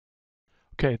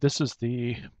Okay, this is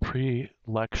the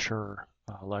pre-lecture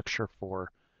lecture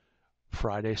for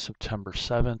Friday, September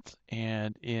 7th,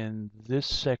 and in this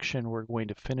section we're going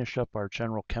to finish up our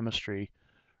general chemistry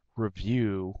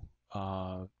review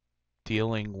uh,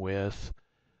 dealing with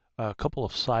a couple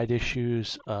of side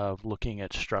issues of looking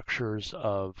at structures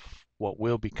of what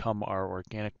will become our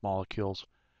organic molecules,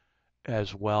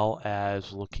 as well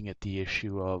as looking at the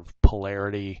issue of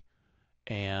polarity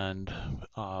and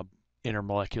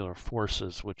intermolecular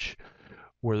forces, which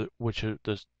are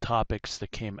the topics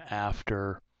that came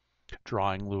after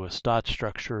drawing Lewis dot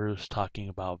structures, talking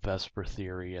about VSEPR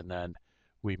theory, and then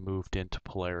we moved into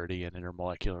polarity and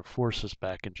intermolecular forces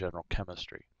back in general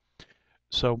chemistry.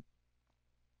 So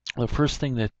the first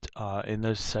thing that in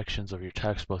those sections of your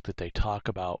textbook that they talk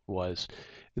about was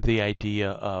the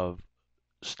idea of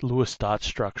Lewis dot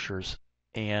structures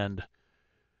and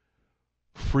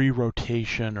free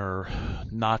rotation or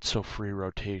not so free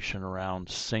rotation around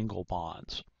single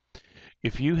bonds.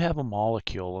 If you have a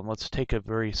molecule, and let's take a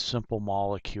very simple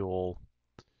molecule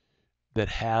that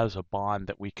has a bond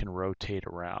that we can rotate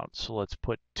around. So let's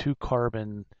put two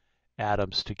carbon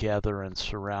atoms together and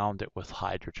surround it with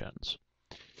hydrogens.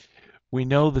 We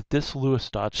know that this Lewis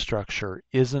dot structure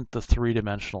isn't the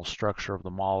three-dimensional structure of the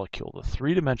molecule. The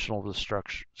three-dimensional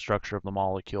structure of the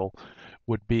molecule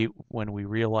would be when we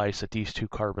realize that these two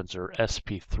carbons are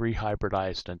sp3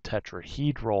 hybridized and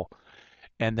tetrahedral,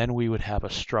 and then we would have a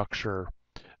structure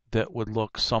that would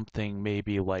look something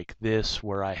maybe like this,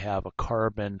 where I have a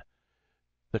carbon,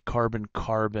 the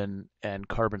carbon-carbon and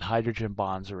carbon-hydrogen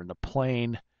bonds are in the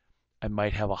plane. I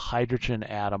might have a hydrogen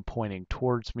atom pointing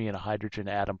towards me and a hydrogen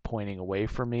atom pointing away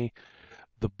from me.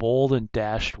 The bold and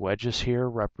dashed wedges here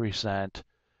represent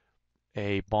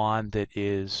a bond that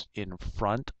is in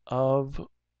front of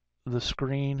the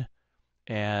screen,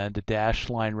 and the dashed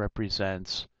line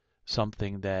represents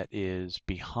something that is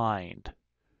behind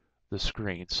the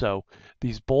screen. So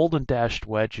these bold and dashed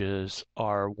wedges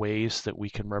are ways that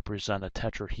we can represent a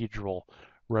tetrahedral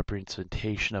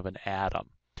representation of an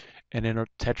atom. And in a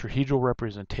tetrahedral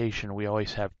representation, we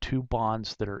always have two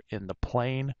bonds that are in the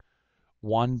plane,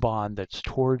 one bond that's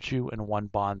towards you and one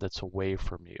bond that's away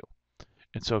from you.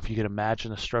 And so if you can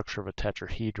imagine the structure of a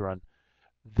tetrahedron,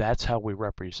 that's how we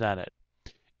represent it.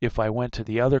 If I went to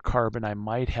the other carbon, I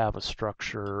might have a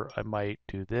structure, I might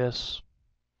do this,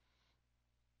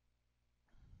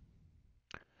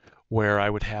 where I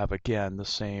would have, again, the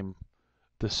same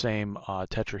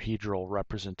tetrahedral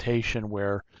representation,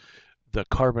 where the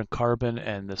carbon-carbon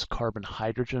and this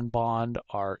carbon-hydrogen bond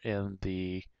are in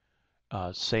the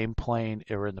same plane,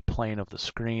 or in the plane of the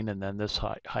screen, and then this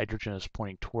hydrogen is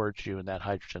pointing towards you and that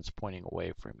hydrogen is pointing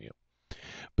away from you.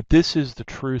 But this is the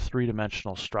true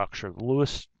three-dimensional structure. The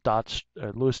Lewis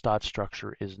dot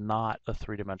structure is not a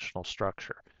three-dimensional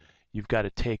structure. You've got to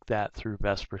take that through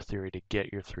VSEPR theory to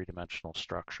get your three-dimensional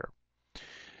structure.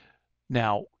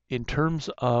 Now, in terms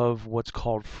of what's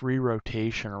called free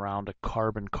rotation around a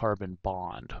carbon-carbon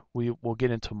bond, we'll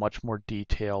get into much more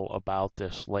detail about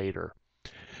this later.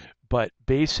 But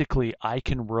basically, I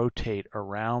can rotate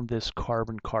around this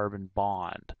carbon-carbon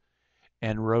bond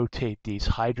and rotate these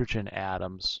hydrogen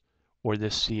atoms, or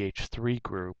this CH3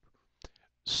 group,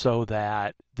 so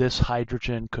that this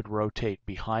hydrogen could rotate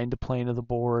behind the plane of the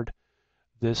board,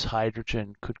 this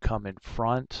hydrogen could come in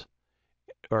front,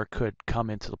 or could come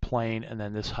into the plane, and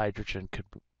then this hydrogen could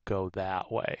go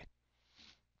that way.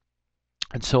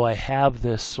 And so I have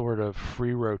this sort of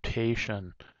free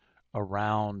rotation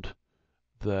around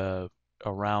the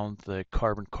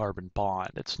carbon-carbon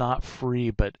bond. It's not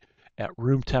free, but at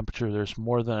room temperature there's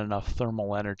more than enough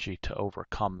thermal energy to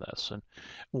overcome this. And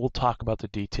we'll talk about the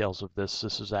details of this.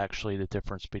 This is actually the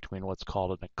difference between what's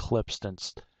called an eclipsed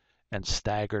and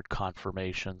staggered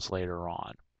conformations later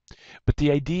on. But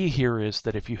the idea here is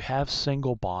that if you have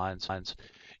single bonds,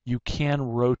 you can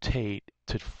rotate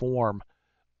to form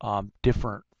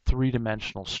different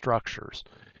three-dimensional structures.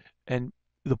 And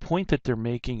the point that they're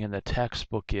making in the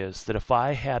textbook is that if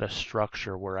I had a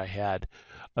structure where I had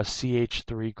a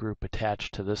CH3 group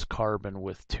attached to this carbon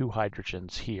with two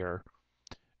hydrogens here,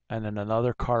 and then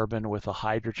another carbon with a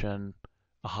hydrogen,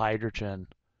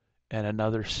 and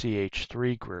another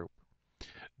CH3 group,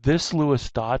 this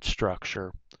Lewis dot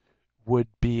structure would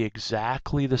be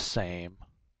exactly the same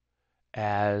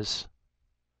as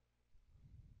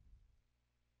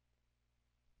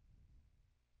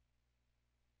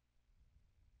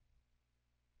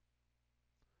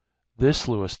this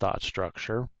Lewis dot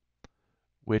structure,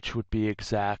 which would be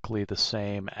exactly the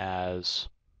same as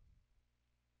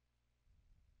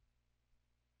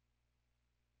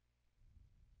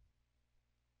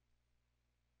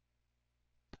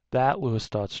that Lewis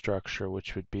dot structure,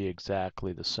 which would be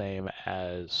exactly the same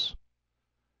as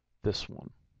this one.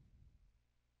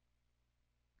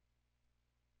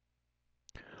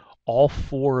 All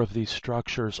four of these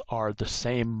structures are the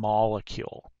same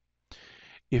molecule.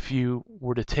 If you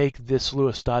were to take this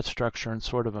Lewis dot structure and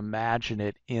sort of imagine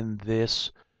it in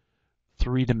this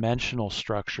three-dimensional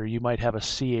structure, you might have a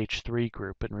CH3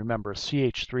 group. And remember, a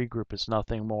CH3 group is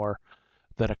nothing more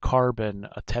than a carbon,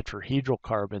 a tetrahedral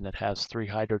carbon that has three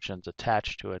hydrogens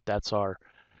attached to it. That's our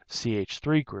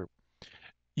CH3 group.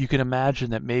 You can imagine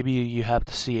that maybe you have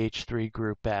the CH3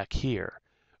 group back here,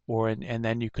 and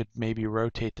then you could maybe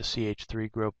rotate the CH3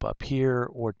 group up here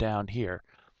or down here.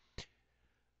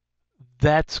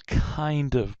 That's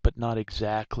kind of, but not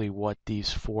exactly what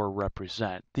these four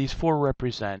represent. These four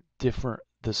represent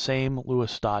the same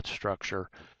Lewis dot structure,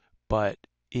 but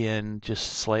in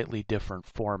just slightly different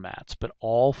formats. But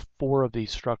all four of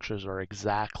these structures are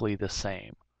exactly the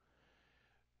same.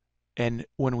 And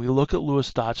when we look at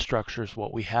Lewis dot structures,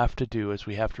 what we have to do is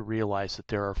we have to realize that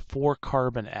there are four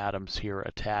carbon atoms here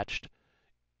attached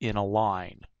in a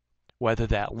line. Whether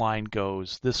that line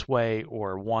goes this way,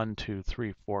 or 1, 2,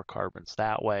 3, 4 carbons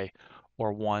that way,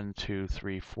 or 1, 2,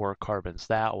 3, 4 carbons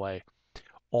that way,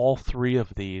 all three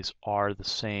of these are the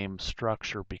same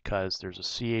structure because there's a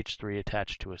CH3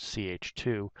 attached to a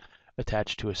CH2,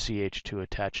 attached to a CH2,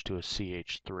 attached to a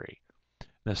CH3.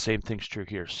 And the same thing's true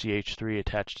here. CH3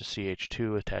 attached to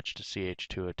CH2, attached to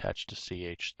CH2, attached to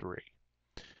CH3.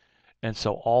 And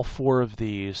so all four of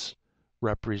these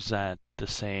represent the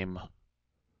same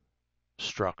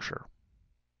structure.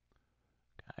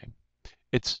 Okay.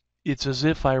 It's as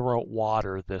if I wrote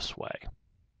water this way.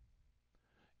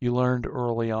 You learned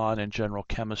early on in general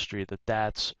chemistry that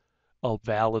that's a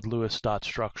valid Lewis dot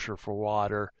structure for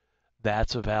water,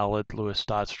 that's a valid Lewis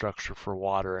dot structure for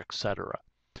water, etc.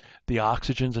 The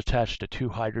oxygen's attached to two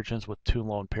hydrogens with two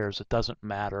lone pairs. It doesn't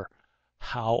matter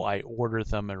how I order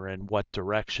them or in what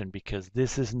direction, because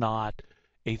this is not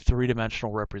a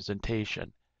three-dimensional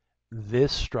representation.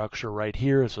 This structure right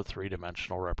here is a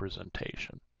three-dimensional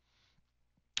representation.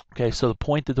 Okay, so the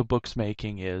point that the book's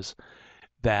making is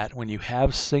that when you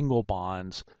have single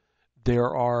bonds,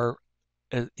 there are,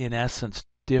 in essence,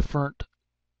 different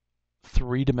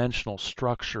three-dimensional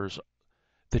structures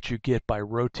that you get by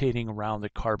rotating around the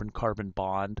carbon-carbon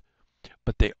bond,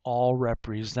 but they all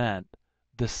represent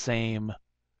the same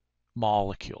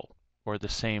molecule or the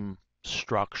same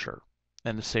structure,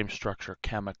 and the same structure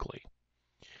chemically.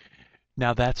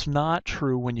 Now that's not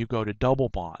true when you go to double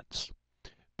bonds,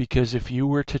 because if you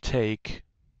were to take,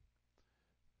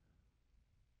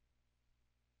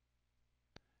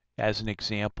 as an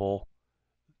example,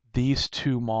 these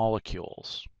two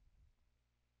molecules,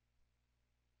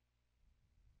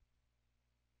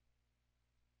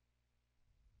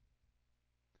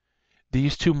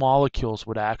 these two molecules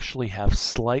would actually have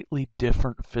slightly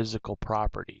different physical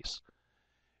properties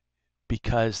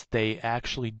because they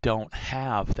actually don't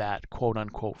have that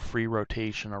quote-unquote free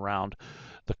rotation around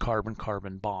the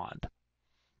carbon-carbon bond.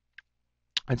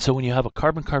 And so when you have a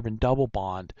carbon-carbon double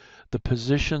bond, the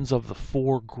positions of the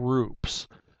four groups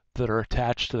that are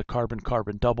attached to the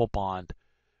carbon-carbon double bond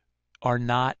are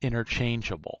not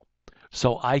interchangeable.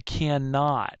 So I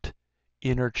cannot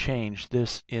interchange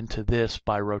this into this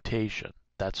by rotation.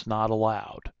 That's not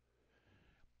allowed.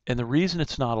 And the reason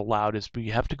it's not allowed is we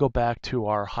have to go back to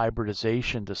our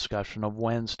hybridization discussion of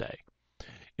Wednesday.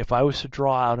 If I was to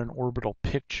draw out an orbital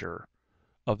picture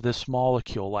of this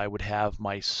molecule, I would have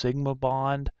my sigma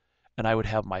bond, and I would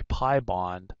have my pi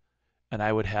bond, and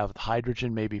I would have the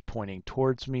hydrogen maybe pointing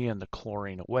towards me and the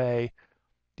chlorine away,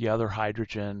 the other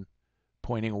hydrogen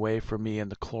pointing away from me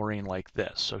and the chlorine like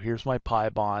this. So here's my pi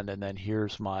bond, and then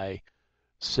here's my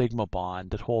sigma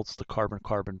bond that holds the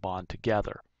carbon-carbon bond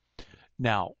together.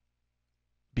 Now,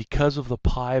 because of the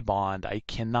pi bond, I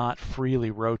cannot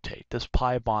freely rotate. This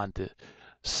pi bond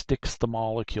sticks the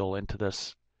molecule into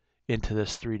this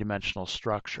three-dimensional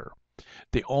structure.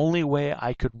 The only way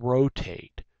I could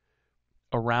rotate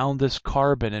around this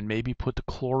carbon and maybe put the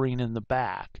chlorine in the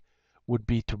back would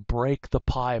be to break the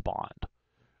pi bond.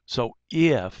 So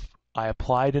if I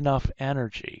applied enough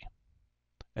energy,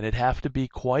 and it'd have to be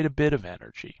quite a bit of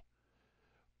energy,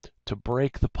 to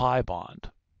break the pi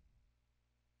bond,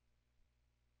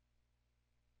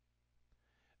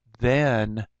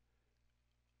 then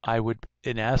I would,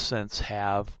 in essence,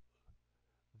 have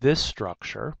this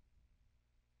structure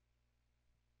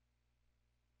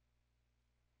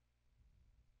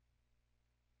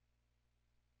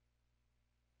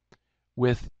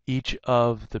with each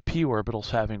of the p orbitals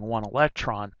having one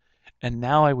electron, and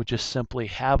now I would just simply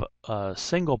have a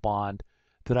single bond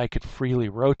that I could freely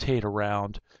rotate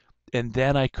around and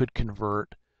then I could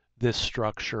convert this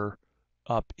structure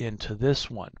up into this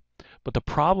one. But the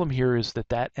problem here is that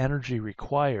that energy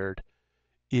required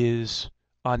is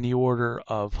on the order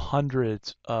of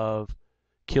hundreds of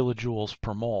kilojoules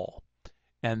per mole.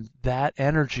 And that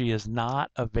energy is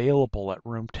not available at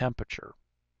room temperature.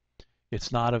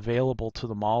 It's not available to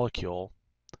the molecule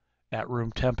at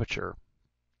room temperature.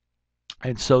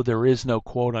 And so there is no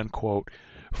quote unquote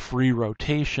free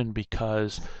rotation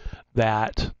because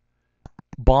that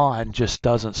bond just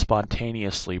doesn't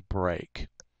spontaneously break.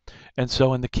 And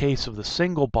so in the case of the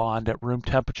single bond at room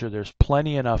temperature, there's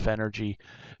plenty enough energy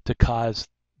to cause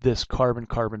this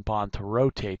carbon-carbon bond to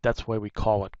rotate. That's why we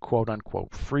call it quote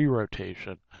unquote free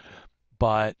rotation.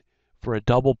 But for a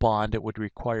double bond, it would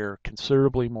require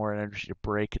considerably more energy to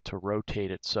break it, to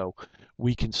rotate it. So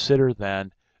we consider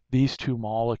then these two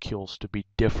molecules to be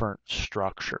different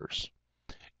structures.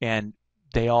 And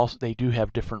they do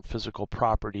have different physical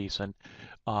properties. And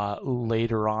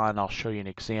later on, I'll show you an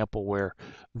example where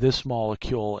this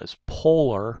molecule is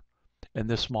polar and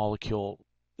this molecule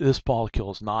is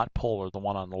not polar, the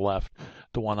one on the left.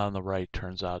 The one on the right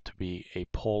turns out to be a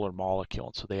polar molecule.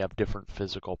 And so they have different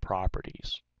physical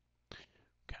properties.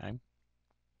 Okay.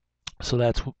 So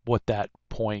that's what that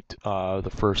point,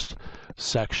 the first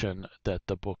section that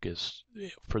the book is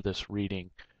for this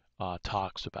reading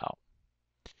talks about.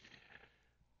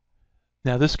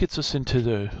 Now this gets us into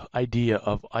the idea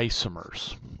of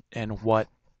isomers and what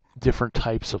different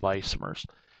types of isomers.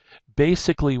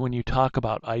 Basically, when you talk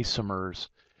about isomers,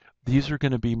 these are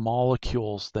going to be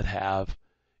molecules that have,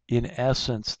 in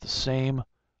essence, the same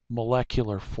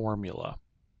molecular formula,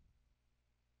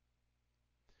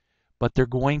 but they're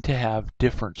going to have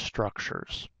different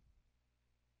structures.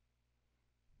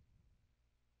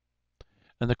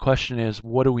 And the question is,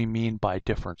 what do we mean by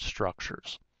different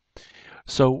structures?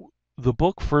 So the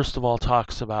book, first of all,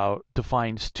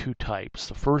 defines two types.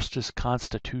 The first is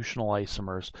constitutional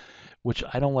isomers, which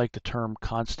I don't like the term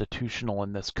constitutional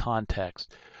in this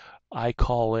context. I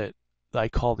call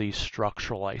these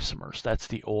structural isomers. That's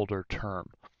the older term.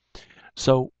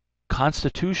 So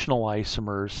constitutional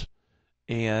isomers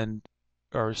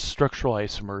or structural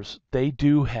isomers, they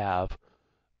do have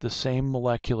the same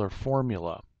molecular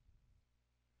formula.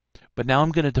 But now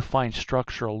I'm going to define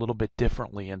structure a little bit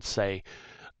differently and say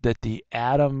that the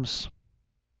atoms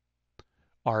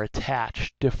are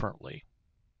attached differently.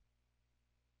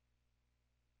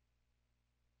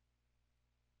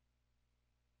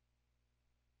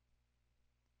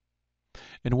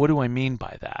 And what do I mean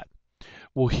by that?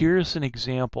 Well, here's an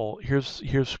example. Here's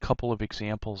a couple of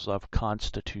examples of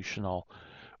constitutional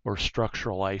or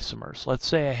structural isomers. Let's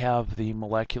say I have the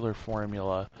molecular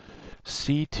formula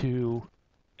C2H6O.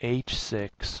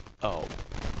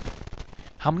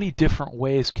 How many different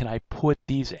ways can I put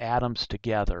these atoms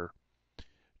together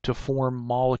to form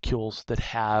molecules that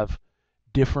have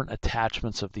different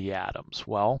attachments of the atoms?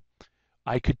 Well,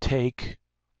 I could take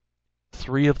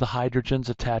 3 of the hydrogens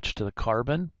attached to the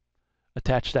carbon,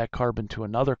 attach that carbon to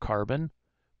another carbon,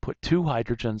 put 2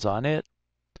 hydrogens on it,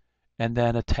 and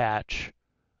then attach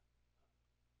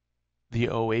the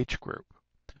OH group.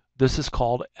 This is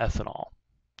called ethanol.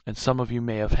 And some of you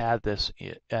may have had this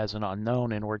as an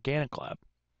unknown in organic lab.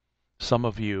 Some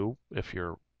of you, if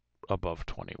you're above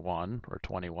 21 or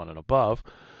 21 and above,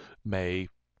 may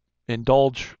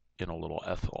indulge in a little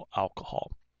ethyl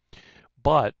alcohol.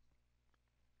 But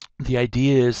the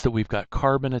idea is that we've got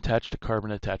carbon attached to carbon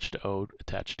attached to O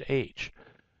attached to H.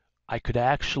 I could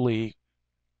actually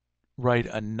write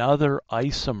another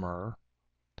isomer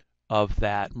of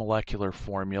that molecular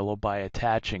formula by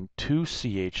attaching 2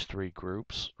 CH3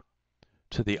 groups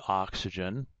to the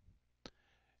oxygen.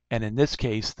 And in this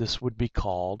case, this would be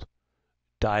called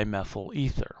dimethyl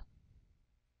ether.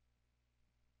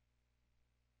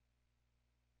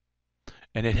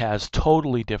 And it has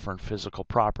totally different physical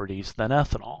properties than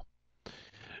ethanol.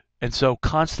 And so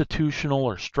constitutional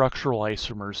or structural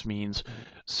isomers means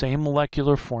same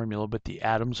molecular formula, but the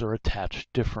atoms are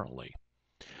attached differently.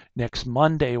 Next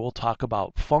Monday, we'll talk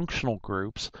about functional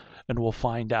groups, and we'll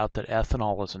find out that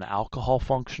ethanol is an alcohol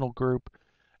functional group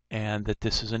and that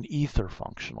this is an ether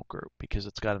functional group because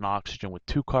it's got an oxygen with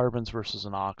 2 carbons versus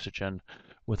an oxygen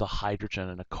with a hydrogen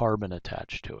and a carbon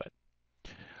attached to it.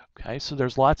 Okay, so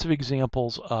there's lots of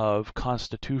examples of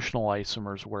constitutional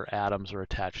isomers where atoms are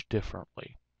attached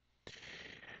differently.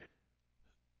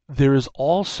 There is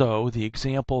also the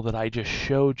example that I just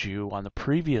showed you on the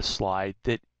previous slide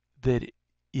that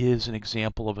is an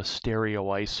example of a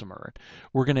stereoisomer.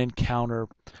 We're going to encounter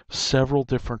several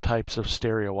different types of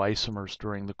stereoisomers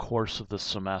during the course of the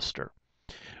semester.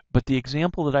 But the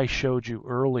example that I showed you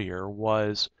earlier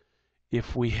was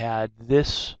if we had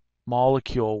this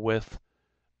molecule with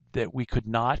that we could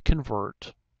not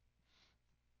convert,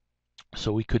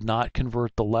 so we could not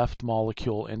convert the left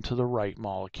molecule into the right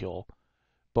molecule,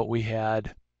 but we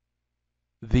had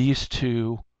these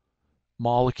two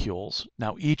molecules.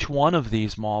 Now each one of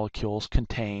these molecules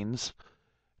contains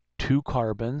 2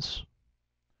 carbons,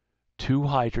 2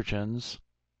 hydrogens,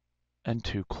 and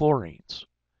 2 chlorines.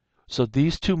 So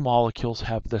these two molecules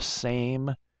have the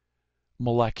same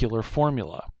molecular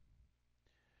formula,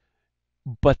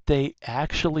 but they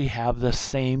actually have the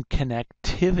same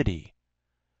connectivity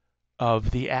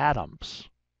of the atoms.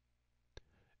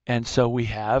 And so we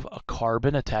have a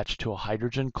carbon attached to a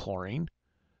hydrogen chlorine,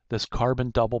 this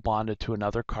carbon double bonded to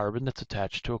another carbon that's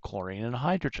attached to a chlorine and a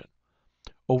hydrogen.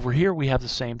 Over here we have the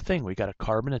same thing. We got a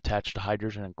carbon attached to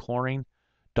hydrogen and chlorine,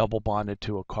 double bonded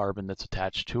to a carbon that's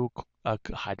attached to a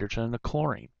hydrogen and a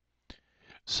chlorine.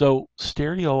 So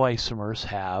stereoisomers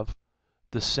have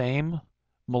the same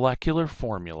molecular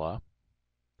formula,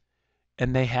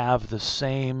 and they have the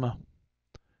same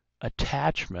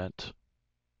attachment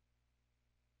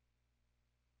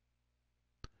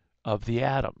of the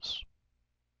atoms.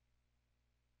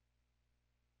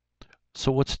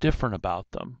 So what's different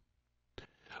about them?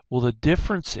 Well, the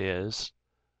difference is,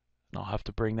 and I'll have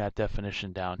to bring that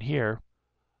definition down here,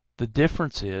 the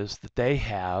difference is that they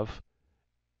have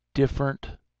different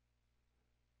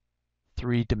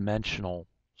three-dimensional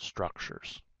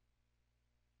structures.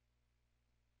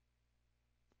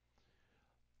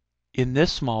 In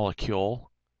this molecule,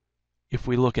 if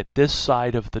we look at this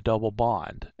side of the double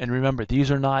bond, and remember, these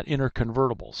are not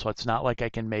interconvertible, so it's not like I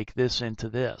can make this into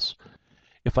this.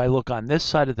 If I look on this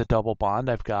side of the double bond,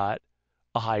 I've got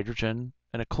a hydrogen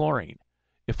and a chlorine.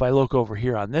 If I look over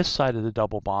here on this side of the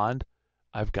double bond,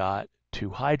 I've got 2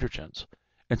 hydrogens.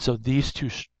 And so these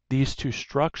two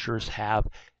structures have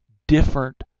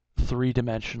different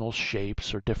three-dimensional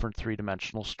shapes or different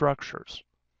three-dimensional structures.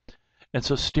 And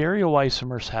so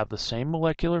stereoisomers have the same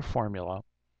molecular formula,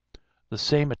 the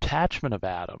same attachment of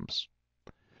atoms,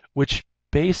 which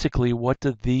basically, what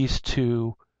do these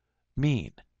two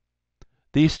mean?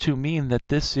 These two mean that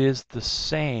this is the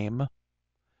same,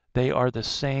 they are the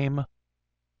same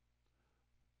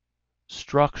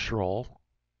structural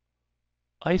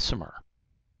isomer,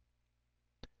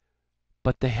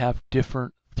 but they have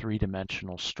different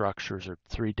three-dimensional structures or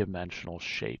three-dimensional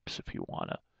shapes, if you want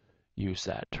to use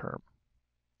that term.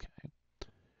 Okay.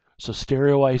 So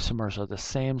stereoisomers are the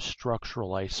same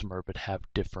structural isomer but have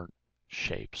different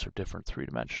shapes or different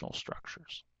three-dimensional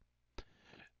structures.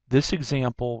 This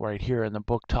example right here in the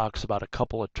book talks about a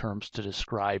couple of terms to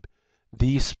describe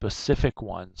these specific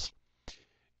ones.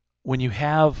 When you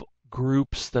have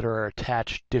groups that are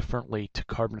attached differently to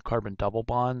carbon-carbon double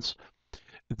bonds,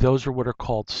 those are what are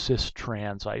called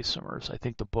cis-trans isomers. I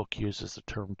think the book uses the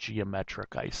term geometric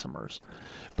isomers,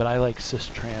 but I like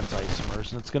cis-trans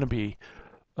isomers, and it's going to be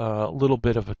a little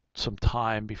bit of some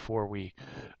time before we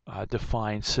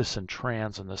define cis and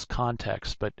trans in this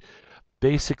context, but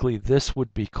basically this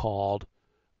would be called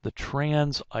the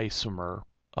trans isomer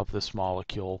of this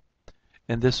molecule,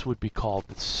 and this would be called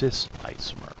the cis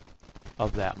isomer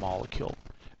of that molecule.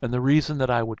 And the reason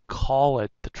that I would call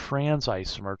it the trans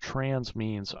isomer, trans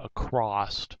means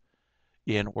across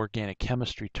in organic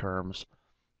chemistry terms,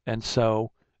 and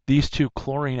so these two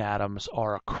chlorine atoms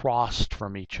are across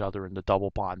from each other in the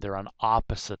double bond. They're on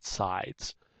opposite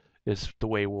sides, is the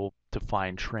way we'll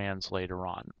define trans later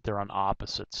on. They're on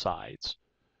opposite sides.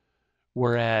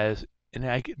 Whereas,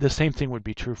 and the same thing would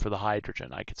be true for the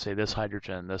hydrogen. I could say this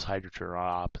hydrogen and this hydrogen are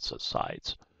on opposite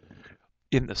sides.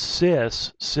 In the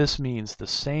cis means the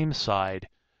same side,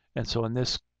 and so in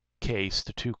this case,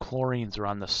 the two chlorines are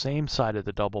on the same side of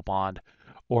the double bond,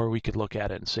 or we could look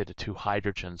at it and say the two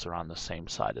hydrogens are on the same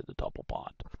side of the double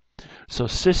bond. So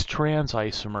cis-trans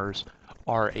isomers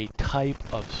are a type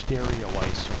of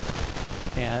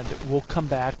stereoisomer, and we'll come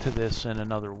back to this in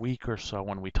another week or so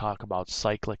when we talk about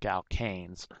cyclic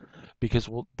alkanes, because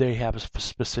they have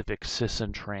specific cis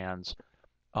and trans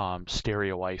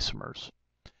stereoisomers.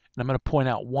 And I'm going to point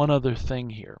out one other thing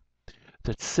here,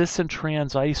 that cis and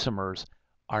trans isomers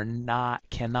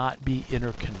cannot be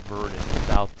interconverted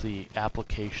without the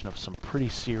application of some pretty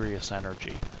serious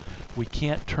energy. We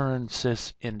can't turn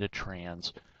cis into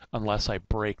trans unless I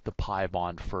break the pi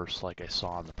bond first, like I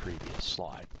saw on the previous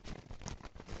slide.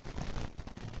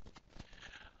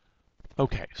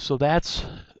 Okay, so that's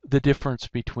the difference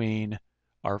between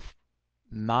our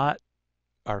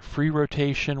free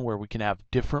rotation, where we can have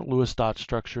different Lewis dot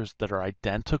structures that are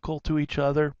identical to each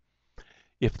other.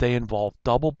 If they involve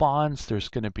double bonds, there's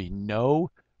going to be no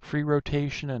free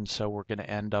rotation, and so we're going to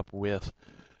end up with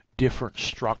different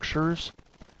structures,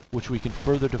 which we can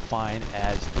further define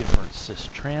as different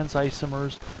cis-trans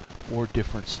isomers or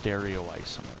different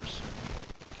stereoisomers.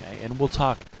 Okay, and we'll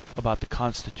talk about the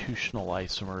constitutional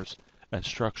isomers and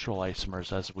structural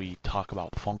isomers as we talk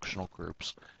about functional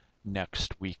groups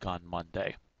next week on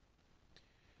Monday.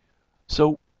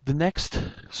 So the next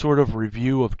sort of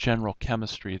review of general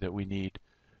chemistry that we need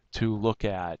to look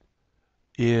at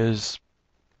is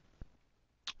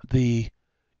the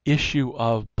issue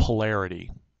of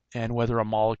polarity and whether a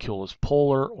molecule is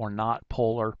polar or not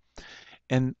polar.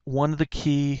 And one of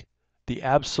the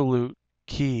absolute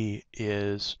key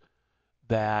is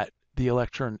that the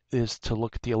electron is to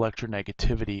look at the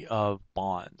electronegativity of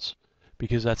bonds,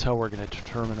 because that's how we're going to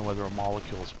determine whether a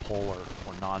molecule is polar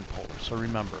or nonpolar. So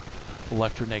remember,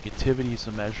 electronegativity is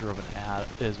a measure of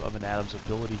an atom's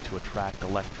ability to attract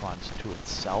electrons to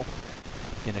itself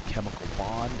in a chemical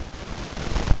bond.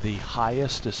 The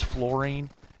highest is fluorine,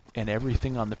 and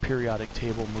everything on the periodic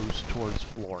table moves towards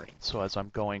fluorine. So as I'm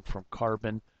going from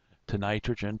carbon to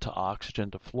nitrogen to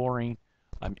oxygen to fluorine,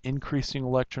 I'm increasing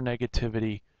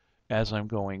electronegativity. As I'm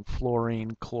going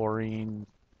fluorine, chlorine,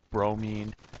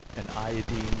 bromine, and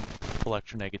iodine,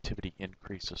 electronegativity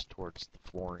increases towards the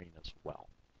fluorine as well.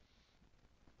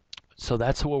 So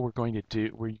that's what we're going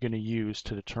to use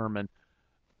to determine,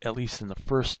 at least in the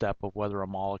first step, of whether a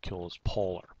molecule is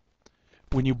polar.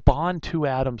 When you bond two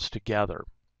atoms together,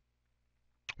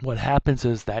 what happens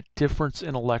is that difference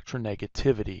in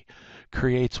electronegativity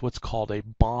creates what's called a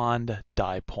bond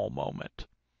dipole moment.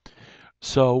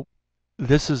 So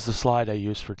this is the slide I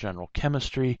use for general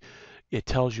chemistry. It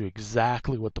tells you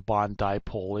exactly what the bond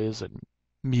dipole is. And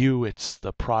mu, it's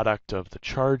the product of the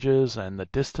charges and the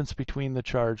distance between the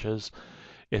charges.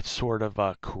 It's sort of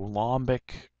a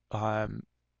Coulombic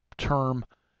term.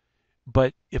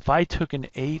 But if I took an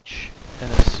H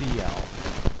and a Cl,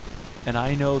 and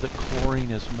I know that chlorine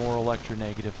is more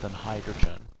electronegative than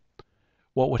hydrogen,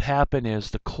 what would happen is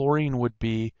the chlorine would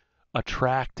be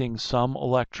attracting some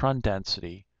electron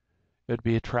density. It would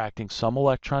be attracting some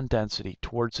electron density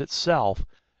towards itself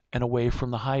and away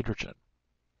from the hydrogen.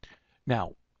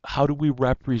 Now, how do we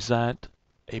represent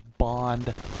a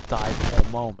bond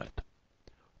dipole moment?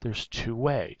 There's two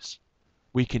ways.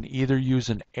 We can either use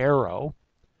an arrow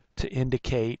to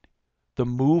indicate the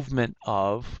movement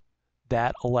of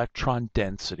that electron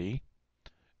density.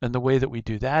 And the way that we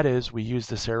do that is we use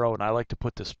this arrow, and I like to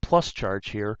put this plus charge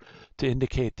here to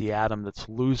indicate the atom that's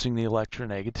losing the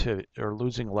electronegativity or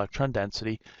losing electron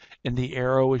density, and the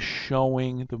arrow is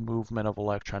showing the movement of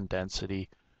electron density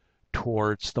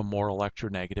towards the more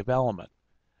electronegative element.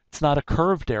 It's not a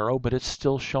curved arrow, but it's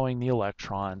still showing the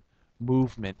electron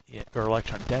movement or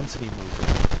electron density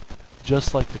movement,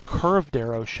 just like the curved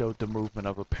arrow showed the movement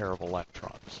of a pair of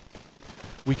electrons.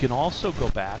 We can also go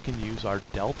back and use our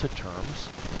delta terms,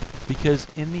 because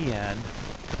in the end,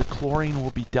 the chlorine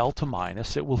will be delta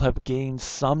minus. It will have gained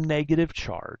some negative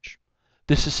charge.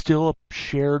 This is still a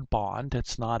shared bond.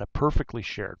 It's not a perfectly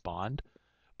shared bond,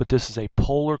 but this is a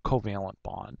polar covalent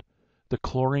bond. The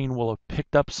chlorine will have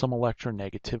picked up some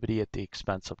electronegativity at the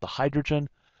expense of the hydrogen.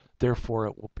 Therefore,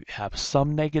 it will have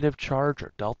some negative charge,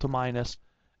 or delta minus,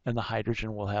 and the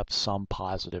hydrogen will have some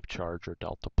positive charge, or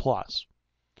delta plus.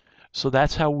 So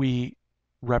that's how we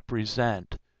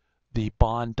represent the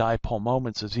bond dipole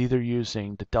moments, is either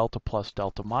using the delta plus,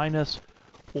 delta minus,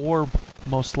 or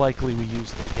most likely we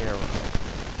use the arrow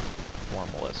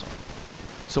formalism.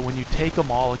 So when you take a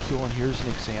molecule, and here's an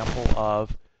example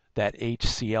of that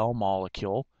HCl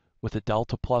molecule with a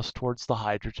delta plus towards the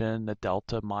hydrogen, the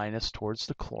delta minus towards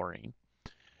the chlorine,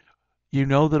 you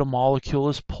know that a molecule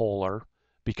is polar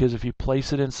because if you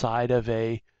place it inside of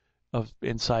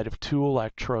two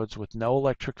electrodes with no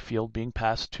electric field being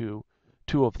passed to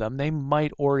two of them, they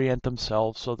might orient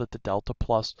themselves so that the delta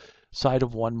plus side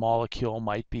of one molecule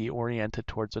might be oriented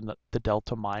towards the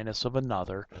delta minus of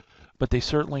another, but they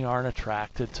certainly aren't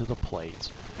attracted to the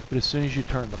plates. But as soon as you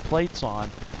turn the plates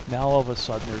on, now all of a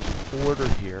sudden there's an order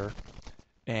here,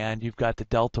 and you've got the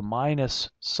delta minus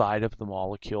side of the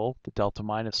molecule, the delta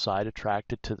minus side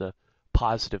attracted to the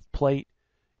positive plate,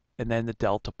 and then the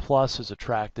delta plus is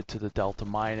attracted to the delta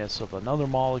minus of another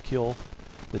molecule.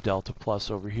 The delta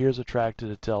plus over here is attracted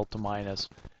to delta minus,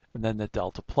 and then the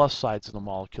delta plus sides of the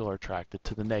molecule are attracted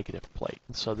to the negative plate.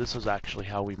 And so this is actually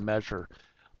how we measure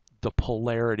the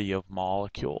polarity of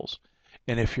molecules.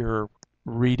 And if you're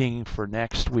reading for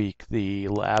next week the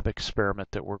lab experiment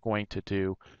that we're going to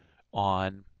do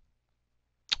on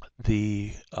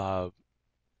the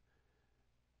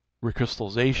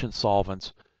recrystallization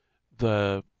solvents,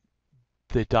 the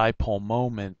dipole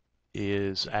moment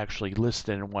is actually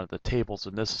listed in one of the tables,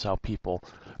 and this is how people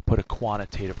put a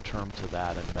quantitative term to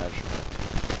that and measure it.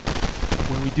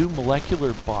 When we do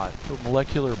molecular bond, or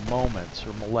molecular moments,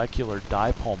 or molecular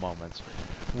dipole moments,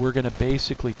 we're going to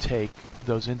basically take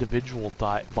those individual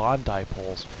bond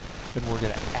dipoles and we're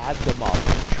going to add them up,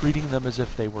 treating them as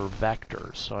if they were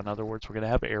vectors. So in other words, we're going to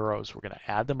have arrows. We're going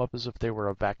to add them up as if they were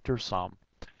a vector sum.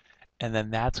 And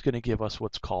then that's going to give us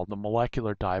what's called the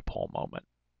molecular dipole moment.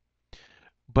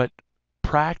 But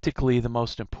practically, the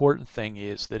most important thing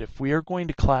is that if we are going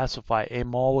to classify a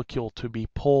molecule to be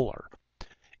polar,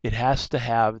 it has to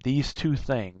have these two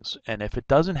things. And if it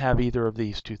doesn't have either of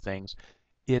these two things,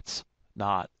 it's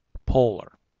not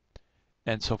polar.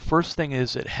 And so first thing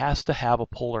is it has to have a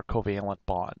polar covalent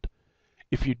bond.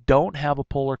 If you don't have a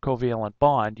polar covalent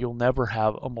bond, you'll never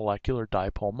have a molecular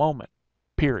dipole moment,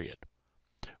 period.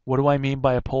 What do I mean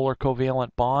by a polar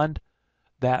covalent bond?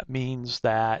 That means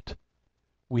that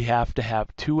we have to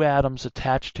have two atoms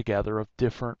attached together of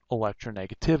different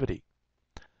electronegativity.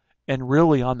 And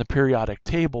really on the periodic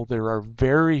table, there are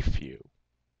very few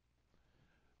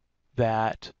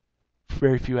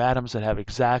atoms that have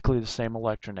exactly the same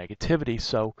electronegativity.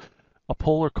 So a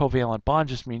polar covalent bond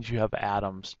just means you have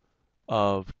atoms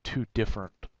of two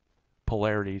different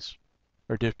polarities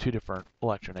or two different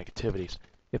electronegativities.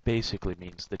 It basically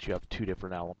means that you have two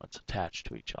different elements attached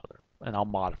to each other. And I'll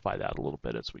modify that a little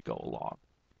bit as we go along.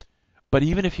 But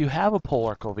even if you have a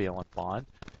polar covalent bond,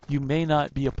 you may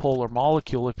not be a polar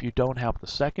molecule if you don't have the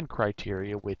second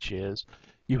criteria, which is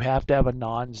you have to have a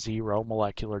non-zero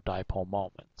molecular dipole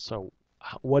moment. So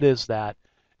what is that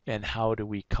and how do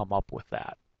we come up with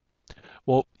that?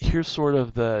 Well, here's sort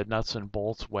of the nuts and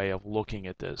bolts way of looking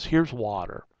at this. Here's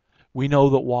water. We know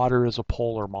that water is a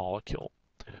polar molecule.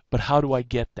 But how do I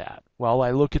get that? Well,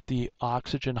 I look at the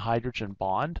oxygen-hydrogen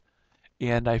bond,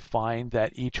 and I find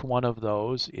that each one of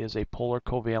those is a polar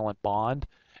covalent bond.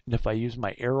 And if I use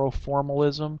my arrow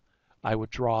formalism, I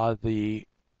would draw the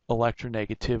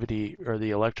electronegativity or the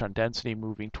electron density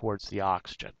moving towards the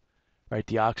oxygen. Right?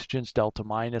 The oxygen's delta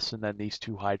minus, and then these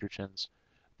two hydrogens,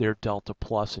 they're delta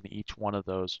plus in each one of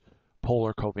those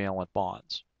polar covalent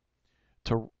bonds.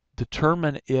 To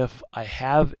determine if I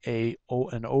have an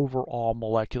overall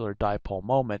molecular dipole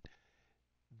moment,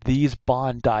 these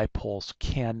bond dipoles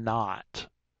cannot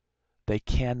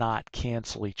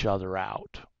cancel each other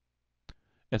out.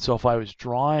 And so if I was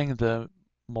drawing the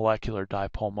molecular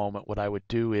dipole moment, what I would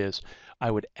do is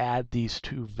I would add these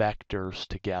two vectors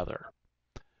together.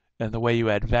 And the way you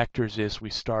add vectors is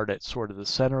we start at sort of the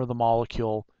center of the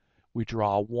molecule, we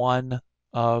draw one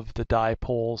of the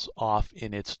dipoles off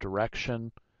in its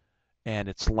direction and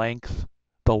its length,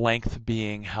 the length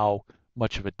being how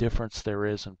much of a difference there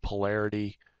is in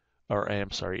polarity, or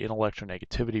I'm sorry, in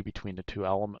electronegativity between the two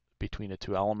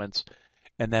elements.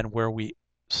 And then where we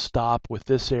stop with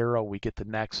this arrow, we get the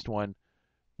next one.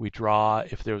 We draw,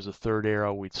 if there was a third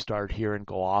arrow, we'd start here and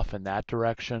go off in that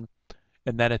direction.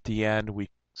 And then at the end,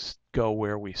 we go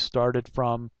where we started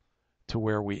from to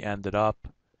where we ended up.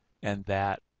 And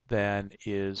that then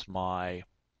is my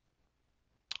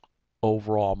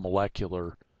overall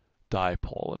molecular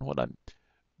dipole. And what I'm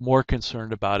more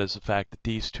concerned about is the fact that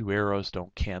these two arrows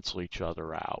don't cancel each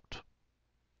other out.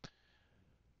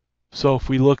 So if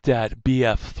we looked at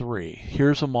BF3,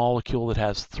 here's a molecule that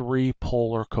has three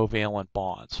polar covalent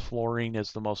bonds. Fluorine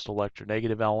is the most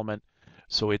electronegative element,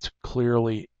 so it's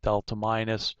clearly delta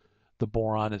minus. The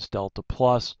boron is delta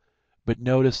plus. But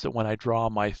notice that when I draw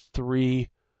my three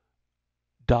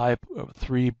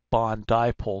bond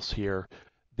dipoles here,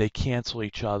 they cancel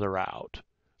each other out.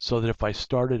 So that if I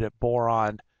started at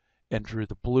boron and drew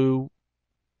the blue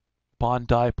bond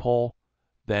dipole,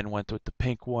 then went with the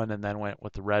pink one, and then went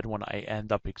with the red one, I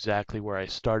end up exactly where I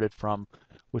started from,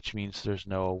 which means there's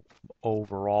no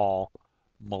overall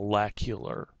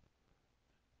molecular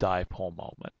dipole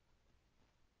moment.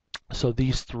 So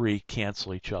these three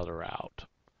cancel each other out.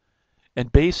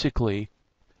 And basically,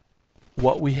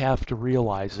 what we have to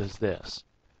realize is this.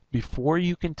 Before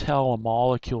you can tell a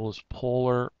molecule is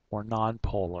polar or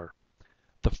nonpolar,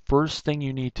 the first thing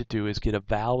you need to do is get a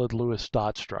valid Lewis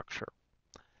dot structure.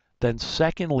 Then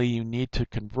secondly, you need to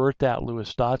convert that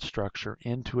Lewis dot structure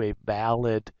into a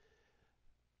valid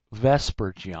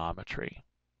VSEPR geometry.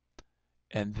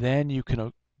 And then you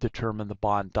can determine the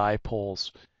bond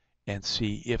dipoles and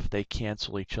see if they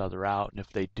cancel each other out. And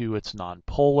if they do, it's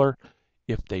nonpolar.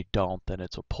 If they don't, then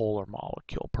it's a polar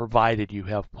molecule, provided you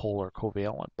have polar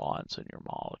covalent bonds in your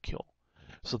molecule.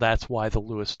 So that's why the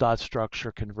Lewis dot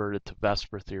structure converted to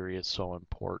VSEPR theory is so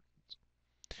important.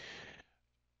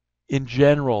 In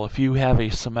general, if you have a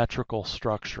symmetrical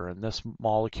structure, and this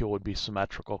molecule would be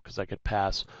symmetrical because I could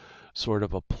pass sort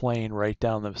of a plane right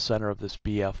down the center of this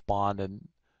BF bond, and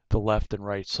the left and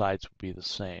right sides would be the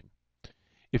same.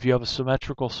 If you have a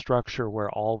symmetrical structure where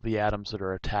all the atoms that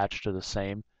are attached are the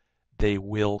same, they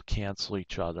will cancel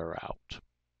each other out.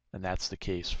 And that's the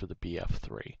case for the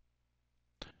BF3.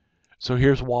 So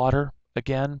here's water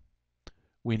again.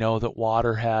 We know that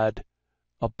water had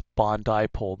a bond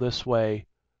dipole this way,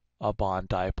 a bond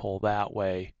dipole that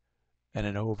way, and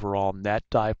an overall net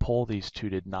dipole. These two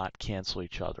did not cancel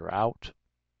each other out.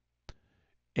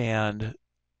 And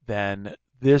then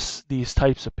these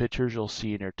types of pictures you'll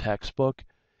see in your textbook.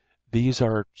 These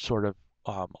are sort of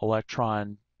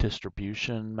electron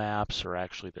distribution maps, or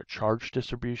actually they're charge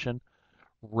distribution.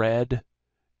 Red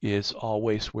is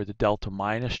always where the delta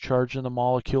minus charge in the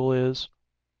molecule is,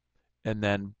 and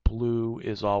then blue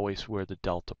is always where the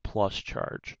delta plus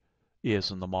charge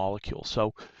is in the molecule.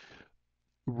 So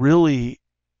really,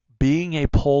 being a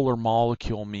polar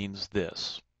molecule means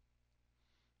this,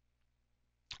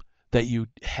 that you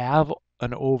have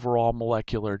an overall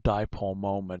molecular dipole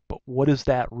moment, but what does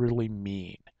that really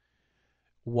mean?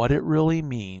 What it really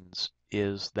means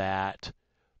is that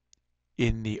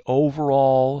in the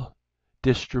overall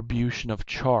distribution of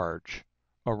charge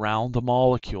around the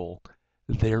molecule,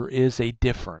 there is a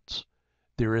difference.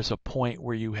 There is a point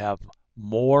where you have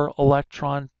more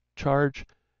electron charge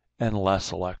and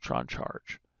less electron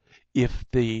charge. If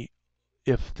the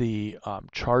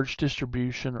charge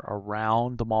distribution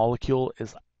around the molecule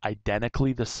is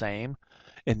identically the same,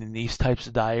 and in these types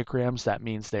of diagrams, that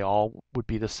means they all would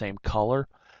be the same color,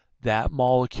 that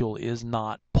molecule is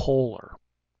not polar.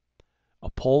 A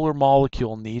polar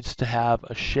molecule needs to have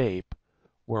a shape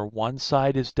where one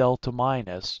side is delta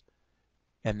minus,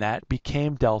 and that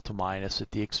became delta minus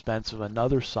at the expense of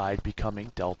another side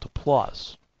becoming delta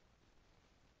plus.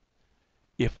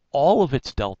 If all of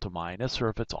it's delta minus, or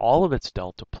if it's all of it's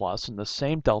delta plus, and the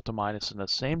same delta minus and the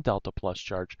same delta plus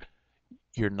charge,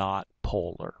 you're not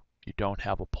polar. You don't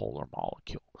have a polar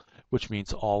molecule, which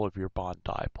means all of your bond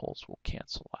dipoles will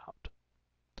cancel out.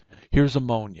 Here's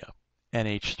ammonia,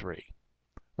 NH3,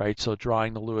 right? So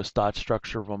drawing the Lewis dot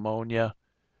structure of ammonia,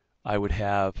 I would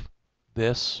have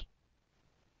this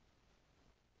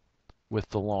with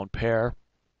the lone pair.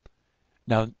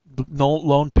 Now,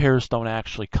 lone pairs don't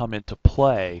actually come into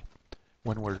play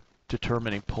when we're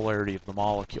determining polarity of the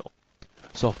molecule.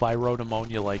 So if I wrote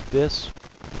ammonia like this,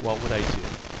 what would I do?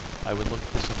 I would look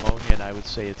at this ammonia and I would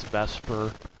say its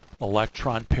VSEPR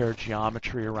electron pair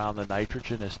geometry around the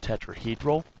nitrogen is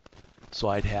tetrahedral. So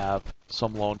I'd have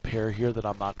some lone pair here that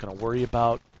I'm not going to worry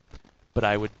about, but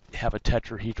I would have a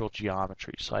tetrahedral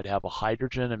geometry. So I'd have a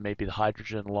hydrogen, and maybe the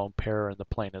hydrogen and lone pair are in the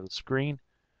plane of the screen.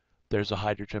 There's a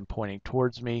hydrogen pointing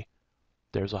towards me.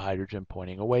 There's a hydrogen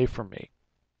pointing away from me.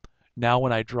 Now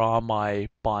when I draw my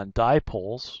bond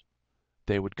dipoles,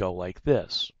 they would go like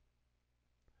this.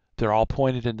 They're all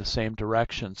pointed in the same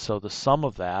direction, so the sum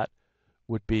of that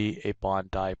would be a bond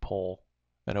dipole,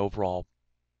 an overall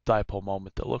dipole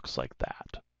moment that looks like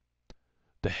that.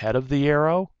 The head of the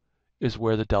arrow is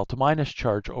where the delta minus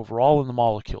charge overall in the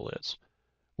molecule is.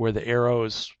 Where the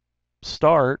arrows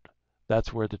start,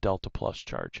 that's where the delta plus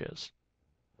charge is.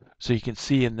 So you can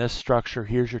see in this structure,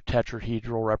 here's your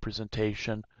tetrahedral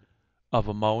representation of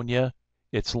ammonia.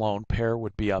 Its lone pair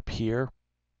would be up here.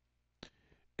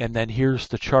 And then here's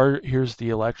the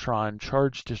electron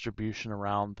charge distribution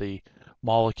around the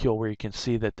molecule, where you can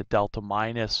see that the delta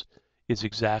minus is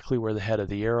exactly where the head of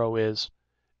the arrow is,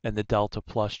 and the delta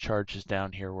plus charge is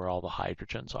down here where all the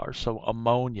hydrogens are. So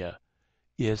ammonia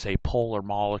is a polar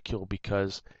molecule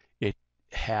because it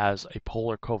has a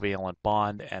polar covalent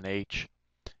bond, NH,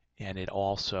 and it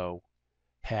also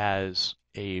has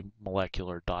a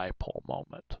molecular dipole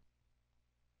moment.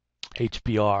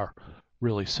 HBr,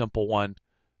 really simple one.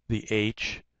 The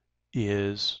H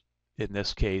is, in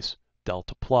this case,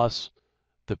 delta plus.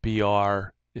 The Br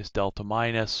is delta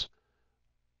minus.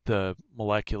 The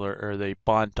molecular, or the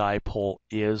bond dipole,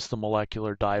 is the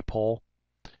molecular dipole.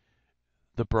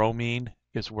 The bromine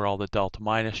is where all the delta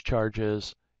minus charge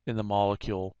is in the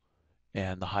molecule,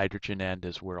 and the hydrogen end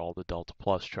is where all the delta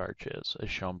plus charge is, as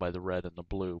shown by the red and the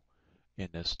blue in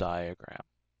this diagram.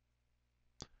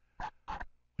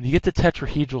 When you get to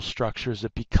tetrahedral structures,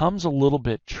 it becomes a little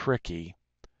bit tricky,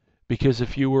 because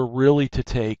if you were really to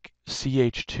take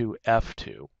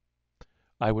CH2F2,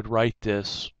 I would write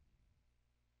this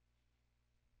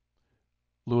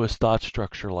Lewis dot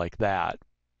structure like that.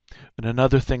 And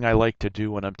another thing I like to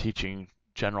do when I'm teaching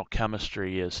general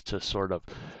chemistry is to sort of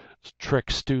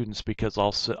trick students, because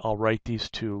I'll write these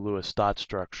two Lewis dot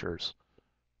structures,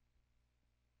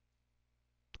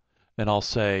 and I'll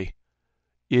say,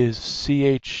 is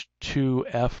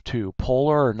CH2F2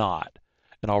 polar or not?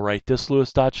 And I'll write this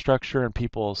Lewis dot structure and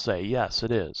people will say, yes,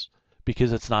 it is,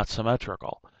 because it's not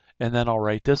symmetrical. And then I'll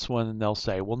write this one and they'll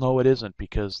say, well, no, it isn't,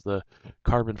 because the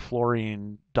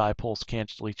carbon-fluorine dipoles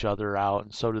cancel each other out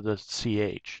and so do the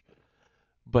CH.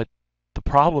 But the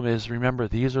problem is, remember,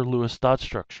 these are Lewis dot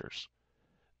structures.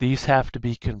 These have to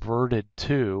be converted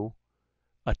to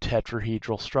a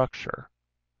tetrahedral structure.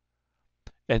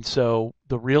 And so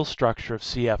the real structure of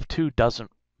CF2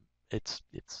 doesn't, it's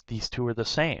these two are the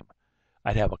same.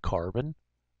 I'd have a carbon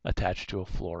attached to a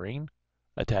fluorine,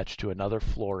 attached to another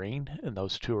fluorine, and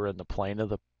those two are in the plane of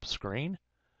the screen.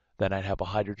 Then I'd have a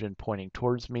hydrogen pointing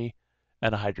towards me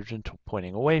and a hydrogen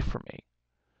pointing away from me.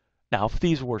 Now, if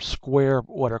these were square,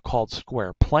 what are called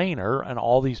square planar, and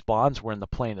all these bonds were in the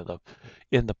plane of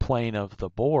the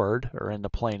board or in the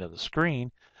plane of the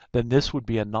screen, then this would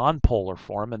be a nonpolar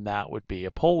form and that would be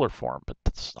a polar form. But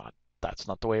that's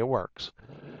not the way it works.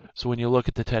 So when you look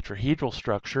at the tetrahedral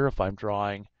structure, if I'm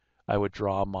drawing, I would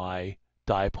draw my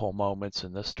dipole moments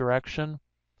in this direction,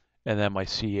 and then my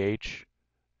CH.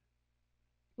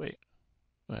 Wait,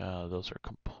 those are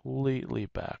completely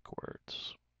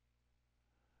backwards.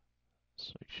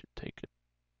 So you should take it,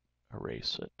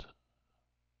 erase it.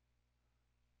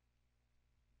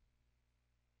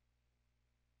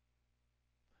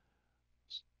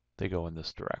 They go in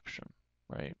this direction,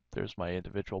 right? There's my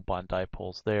individual bond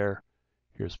dipoles there.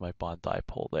 Here's my bond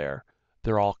dipole there.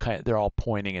 They're all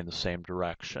pointing in the same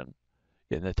direction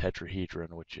in the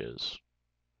tetrahedron, which is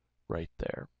right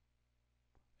there.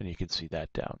 And you can see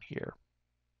that down here.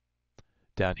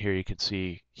 Down here you can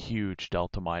see huge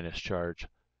delta minus charge,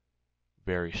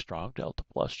 very strong delta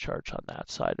plus charge on that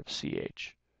side of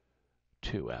CH2F2.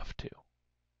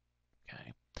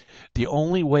 Okay. The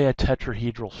only way a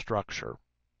tetrahedral structure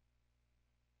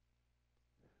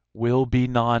will be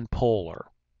nonpolar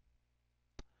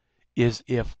is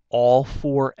if all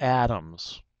four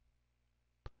atoms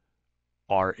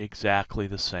are exactly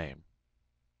the same.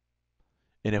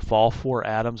 And if all four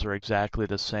atoms are exactly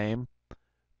the same,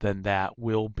 then that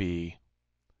will be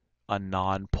a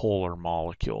nonpolar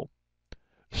molecule.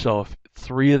 So if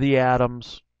three of the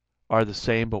atoms are the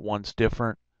same but one's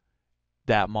different,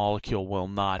 that molecule will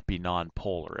not be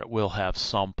nonpolar. It will have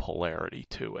some polarity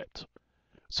to it.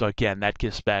 So again, that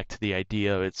gets back to the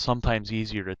idea of it's sometimes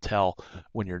easier to tell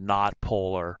when you're not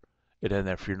polar, and then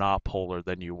if you're not polar,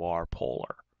 then you are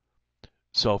polar.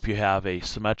 So if you have a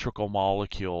symmetrical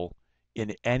molecule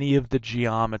in any of the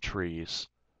geometries,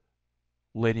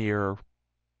 linear,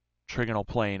 trigonal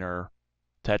planar,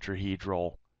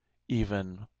 tetrahedral,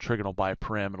 even trigonal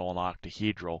bipyramidal and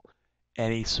octahedral,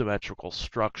 any symmetrical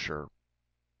structure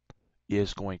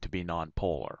is going to be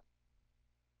nonpolar.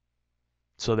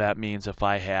 So that means if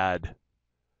I had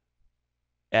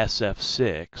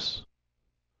SF6,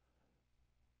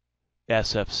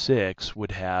 SF6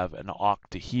 would have an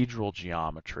octahedral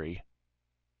geometry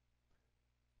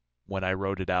when I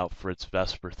wrote it out for its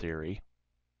Vesper theory.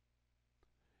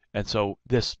 And so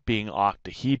this being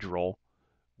octahedral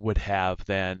would have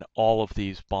then all of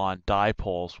these bond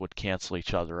dipoles would cancel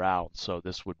each other out. So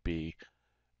this would be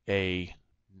a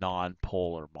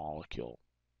nonpolar molecule.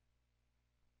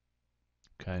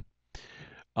 Okay.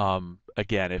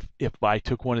 Again, if I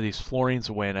took one of these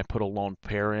fluorines away and I put a lone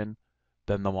pair in,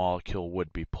 then the molecule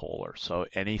would be polar. So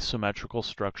any symmetrical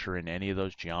structure in any of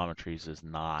those geometries is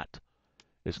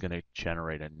going to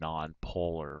generate a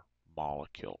nonpolar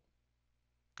molecule.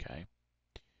 Okay.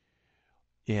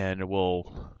 And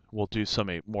we'll do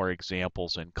some more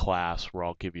examples in class where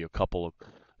I'll give you a couple of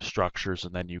structures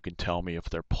and then you can tell me if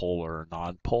they're polar or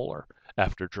nonpolar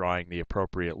after drawing the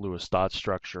appropriate Lewis dot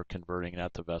structure, converting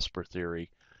that to Vesper theory,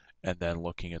 and then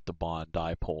looking at the bond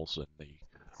dipoles and the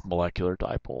molecular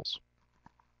dipoles.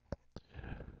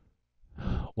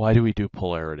 Why do we do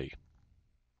polarity?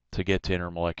 To get to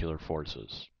intermolecular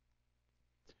forces.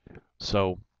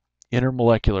 So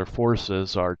intermolecular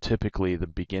forces are typically the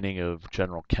beginning of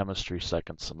general chemistry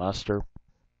second semester.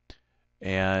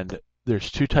 And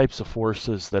there's two types of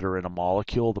forces that are in a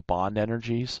molecule, the bond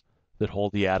energies that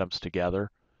hold the atoms together.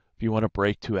 If you want to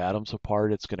break two atoms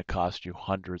apart, it's going to cost you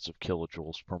hundreds of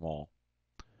kilojoules per mole.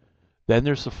 Then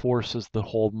there's the forces that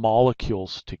hold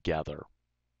molecules together.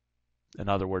 In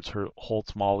other words,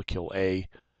 holds molecule A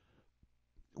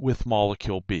with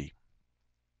molecule B.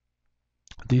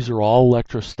 These are all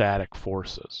electrostatic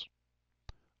forces.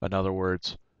 In other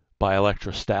words, by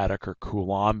electrostatic or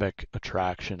Coulombic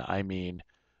attraction, I mean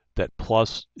that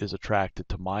plus is attracted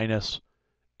to minus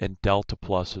and delta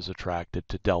plus is attracted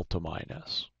to delta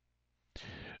minus.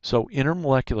 So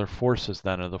intermolecular forces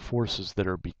then are the forces that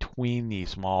are between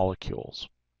these molecules.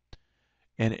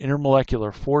 And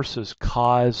intermolecular forces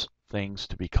cause things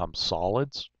to become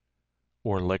solids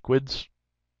or liquids,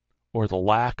 or the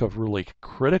lack of really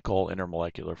critical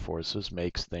intermolecular forces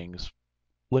makes things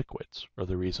liquids, or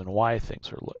the reason why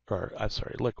things are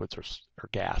liquids or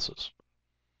gases.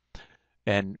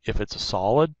 And if it's a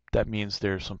solid, that means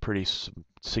there's some pretty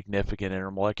significant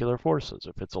intermolecular forces.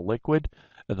 If it's a liquid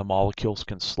and the molecules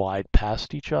can slide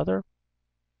past each other,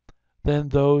 then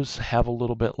those have a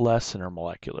little bit less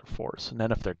intermolecular force. And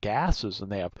then if they're gases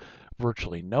and they have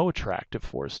virtually no attractive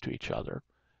force to each other,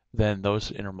 then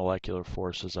those intermolecular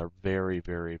forces are very,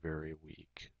 very, very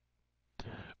weak.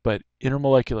 But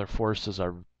intermolecular forces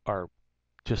are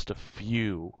just a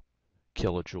few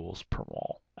kilojoules per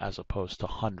mole, as opposed to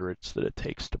hundreds that it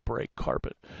takes to break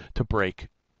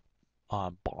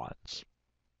bonds.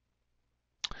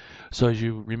 So as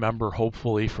you remember,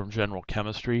 hopefully from general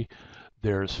chemistry,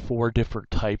 there's 4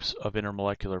 different types of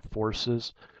intermolecular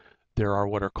forces. There are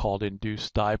what are called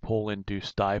induced dipole,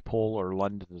 or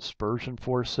London dispersion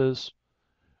forces.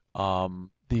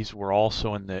 These were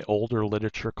also in the older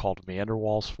literature called van der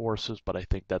Waals forces, but I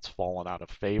think that's fallen out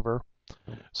of favor.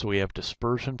 So we have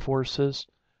dispersion forces.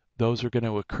 Those are going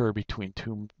to occur between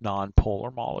 2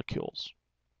 nonpolar molecules.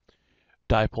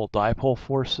 Dipole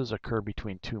forces occur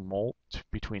between 2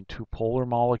 polar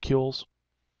molecules.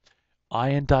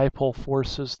 Ion dipole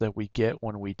forces that we get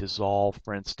when we dissolve,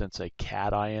 for instance, a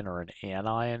cation or an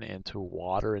anion into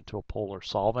water, into a polar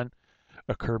solvent,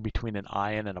 occur between an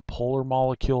ion and a polar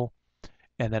molecule.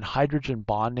 And then hydrogen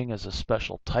bonding is a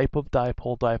special type of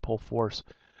dipole force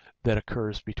that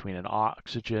occurs between an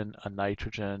oxygen, a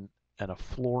nitrogen, and a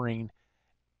fluorine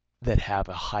that have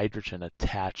a hydrogen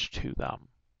attached to them.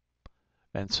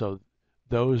 And so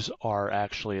those are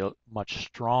actually much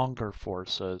stronger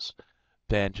forces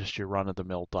than just your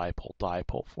run-of-the-mill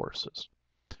dipole forces.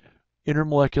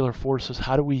 Intermolecular forces,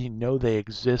 how do we know they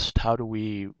exist? How do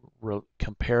we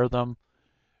compare them?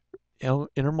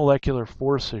 Intermolecular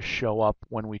forces show up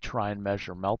when we try and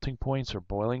measure melting points or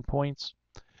boiling points.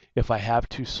 If I have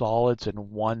 2 solids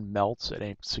and one melts at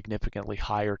a significantly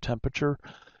higher temperature,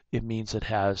 it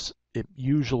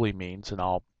usually means, and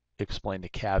I'll explain the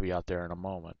caveat there in a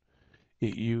moment,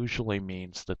 it usually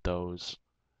means that those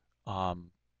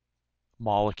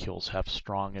molecules have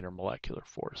strong intermolecular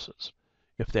forces.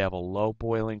 If they have a low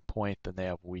boiling point, then they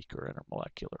have weaker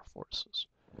intermolecular forces.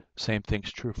 Same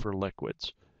thing's true for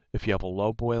liquids. If you have a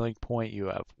low boiling point, you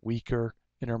have weaker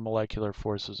intermolecular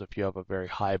forces. If you have a very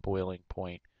high boiling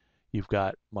point, you've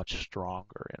got much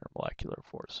stronger intermolecular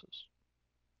forces.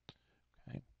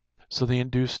 Okay. So the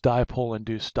induced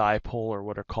dipole, or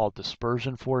what are called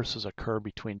dispersion forces, occur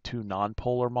between 2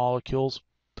 nonpolar molecules.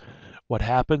 What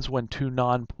happens when 2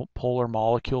 nonpolar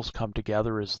molecules come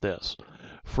together is this.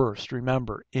 First,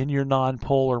 remember, in your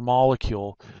nonpolar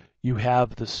molecule, you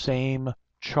have the same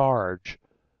charge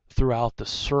throughout the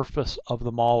surface of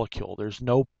the molecule. There's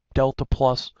no delta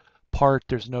plus part,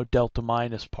 there's no delta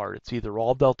minus part. It's either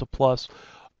all delta plus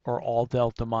or all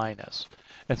delta minus.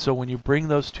 And so when you bring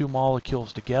those 2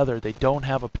 molecules together, they don't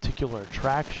have a particular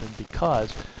attraction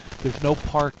because there's no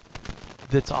part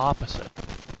that's opposite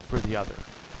for the other.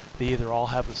 They either all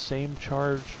have the same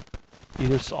charge,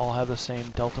 either all have the same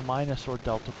delta minus or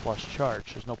delta plus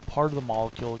charge. There's no part of the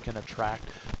molecule that can attract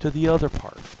to the other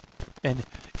part. And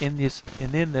in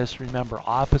this, remember,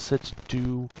 opposites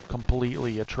do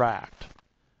completely attract.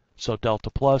 So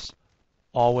delta plus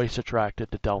always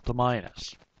attracted to delta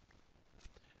minus.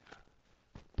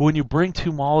 But when you bring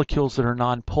 2 molecules that are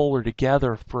nonpolar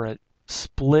together for a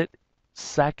split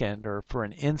second or for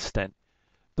an instant,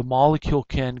 the molecule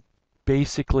can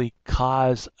basically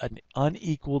cause an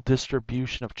unequal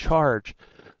distribution of charge,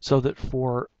 so that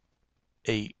for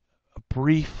a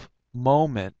brief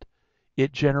moment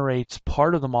it generates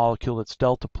part of the molecule that's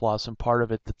delta plus and part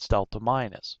of it that's delta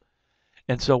minus.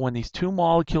 And so when these 2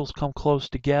 molecules come close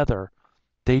together,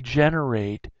 they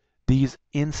generate these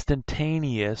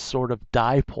instantaneous sort of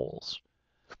dipoles.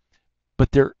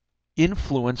 But they're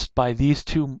influenced by these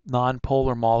 2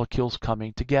 nonpolar molecules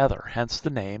coming together, hence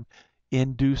the name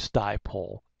induced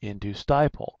dipole.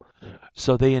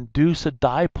 So they induce a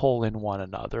dipole in one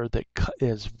another that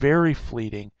is very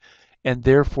fleeting, and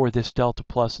therefore this delta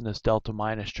plus and this delta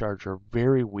minus charge are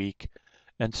very weak.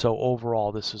 And so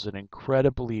overall, this is an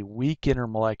incredibly weak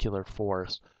intermolecular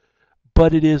force,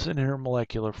 but it is an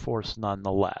intermolecular force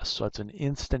nonetheless. So it's an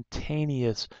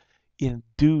instantaneous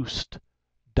induced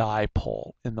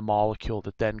dipole in the molecule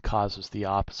that then causes the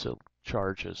opposite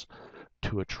charges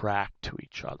to attract to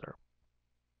each other.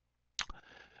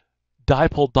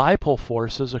 Dipole-dipole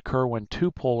forces occur when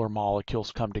 2 polar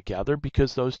molecules come together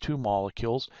because those 2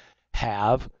 molecules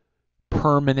have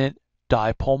permanent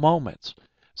dipole moments.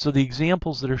 So the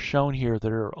examples that are shown here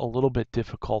that are a little bit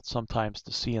difficult sometimes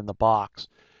to see in the box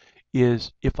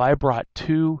is if I brought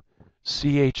two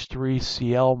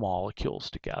CH3Cl molecules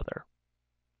together.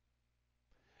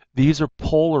 These are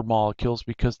polar molecules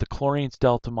because the chlorine's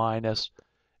delta minus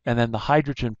and then the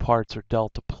hydrogen parts are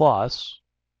delta plus,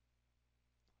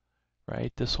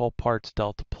 right? This whole part's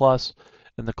delta plus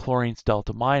and the chlorine's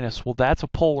delta minus. Well, that's a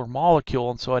polar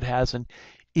molecule, and so it has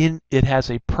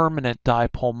a permanent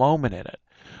dipole moment in it.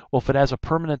 Well, if it has a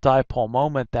permanent dipole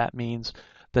moment, that means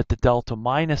that the delta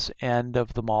minus end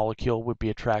of the molecule would be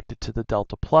attracted to the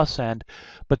delta plus end.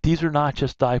 But these are not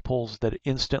just dipoles that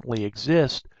instantly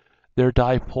exist, they're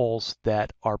dipoles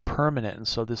that are permanent, and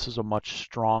so this is a much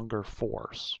stronger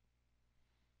force.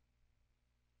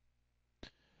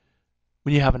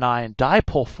 When you have an ion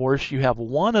dipole force, you have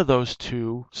one of those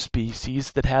two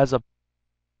species that has a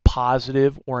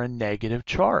positive or a negative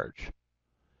charge.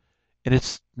 And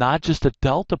it's not just a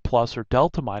delta plus or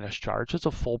delta minus charge, it's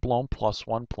a full-blown plus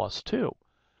one, plus two.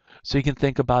 So you can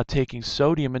think about taking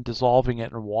sodium and dissolving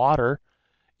it in water.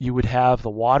 You would have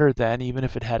the water then, even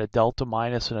if it had a delta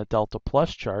minus and a delta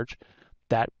plus charge,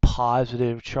 that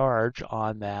positive charge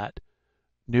on that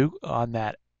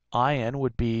ion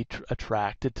would be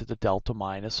attracted to the delta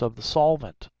minus of the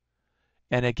solvent.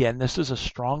 And again, this is a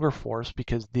stronger force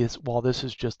because while this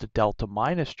is just a delta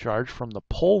minus charge from the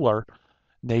polar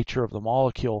nature of the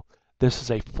molecule, this is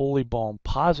a fully blown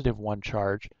positive one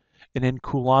charge. And in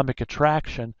Coulombic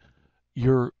attraction,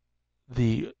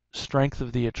 the strength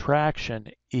of the attraction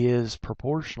is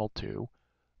proportional to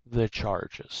the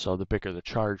charges. So the bigger the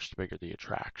charge, the bigger the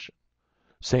attraction.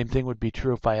 Same thing would be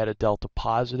true if I had a delta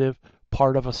positive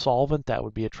part of a solvent that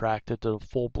would be attracted to the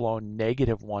full-blown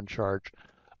negative one charge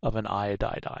of an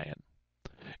iodide ion.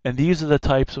 And these are the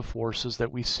types of forces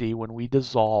that we see when we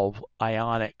dissolve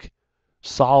ionic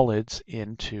solids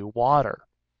into water.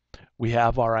 We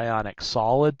have our ionic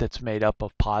solid that's made up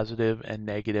of positive and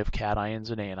negative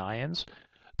cations and anions.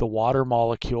 The water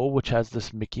molecule, which has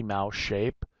this Mickey Mouse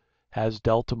shape, has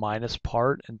delta minus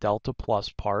part and delta plus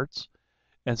parts.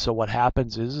 And so what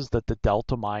happens is that the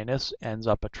delta minus ends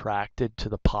up attracted to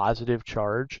the positive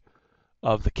charge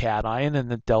of the cation, and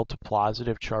the delta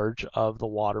positive charge of the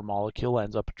water molecule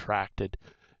ends up attracted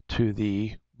to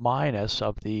the minus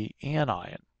of the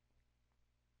anion.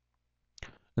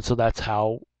 And so that's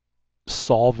how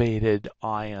solvated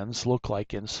ions look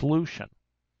like in solution.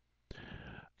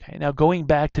 Okay, now going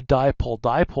back to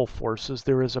dipole-dipole forces,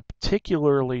 there is a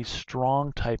particularly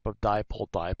strong type of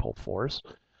dipole-dipole force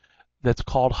that's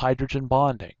called hydrogen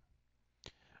bonding.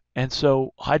 And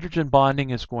so hydrogen bonding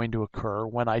is going to occur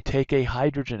when I take a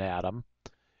hydrogen atom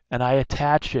and I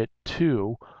attach it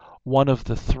to one of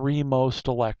the three most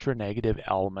electronegative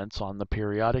elements on the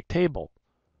periodic table,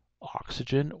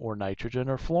 oxygen or nitrogen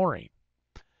or fluorine.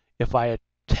 If I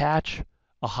attach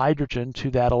a hydrogen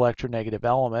to that electronegative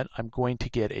element, I'm going to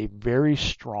get a very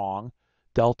strong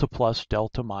delta plus,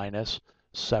 delta minus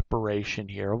separation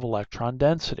here of electron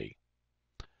density.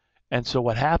 And so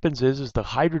what happens is the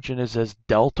hydrogen is as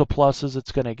delta plus as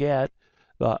it's going to get.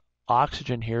 The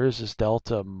oxygen here is as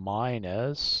delta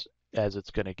minus as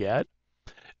it's going to get.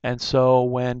 And so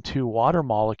when two water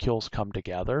molecules come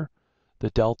together,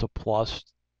 the delta plus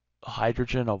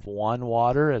hydrogen of one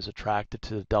water is attracted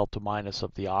to the delta minus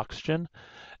of the oxygen,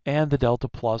 and the delta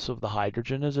plus of the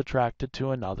hydrogen is attracted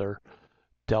to another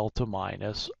delta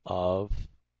minus of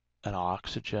an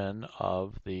oxygen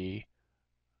of the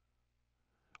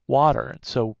water. And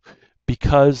so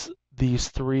because these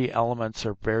three elements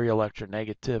are very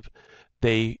electronegative,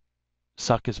 they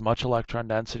suck as much electron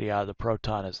density out of the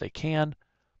proton as they can,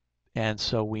 and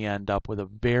so we end up with a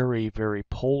very, very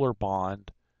polar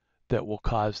bond that will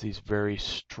cause these very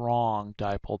strong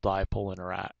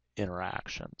dipole-dipole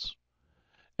interactions.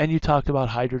 And you talked about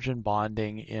hydrogen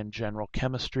bonding in general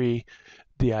chemistry,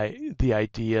 the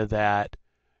idea that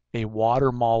a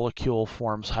water molecule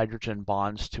forms hydrogen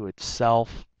bonds to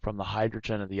itself from the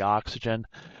hydrogen and the oxygen.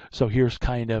 So here's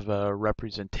kind of a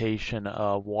representation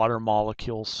of water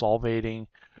molecules solvating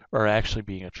or actually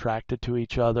being attracted to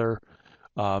each other.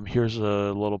 Here's a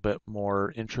little bit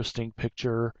more interesting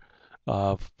picture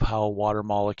of how water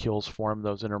molecules form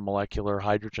those intermolecular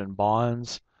hydrogen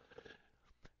bonds.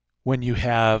 When you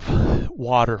have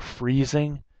water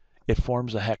freezing, it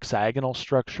forms a hexagonal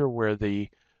structure where the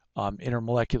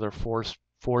intermolecular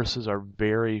forces are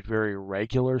very, very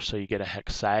regular, so you get a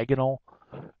hexagonal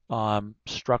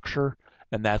structure,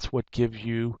 and that's what gives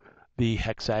you the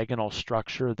hexagonal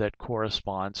structure that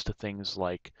corresponds to things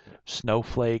like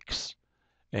snowflakes.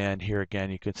 And here again,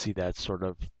 you can see that sort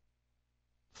of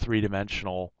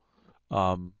three-dimensional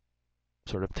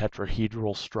sort of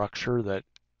tetrahedral structure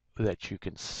that you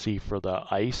can see for the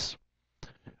ice.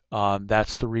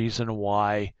 That's the reason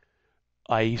why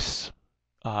ice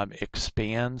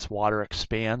expands, water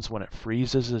expands when it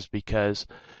freezes, is because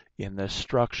in this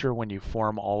structure, when you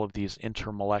form all of these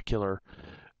intermolecular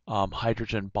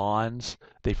hydrogen bonds,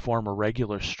 they form a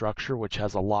regular structure which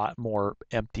has a lot more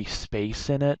empty space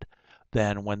in it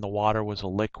than when the water was a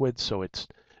liquid, so its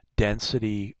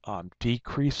density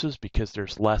decreases because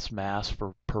there's less mass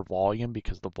per volume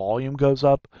because the volume goes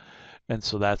up. And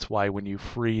so that's why when you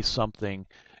freeze something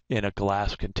in a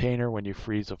glass container, when you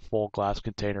freeze a full glass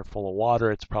container full of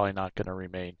water, it's probably not going to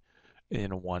remain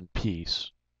in one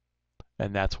piece.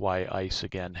 And that's why ice,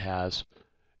 again, has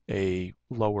a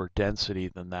lower density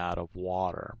than that of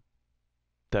water,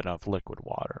 than of liquid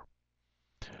water.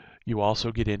 You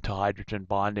also get into hydrogen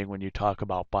bonding when you talk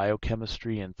about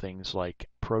biochemistry and things like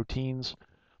proteins.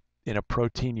 In a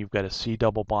protein, you've got a C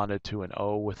double bonded to an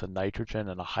O with a nitrogen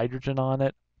and a hydrogen on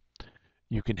it.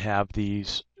 You can have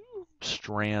these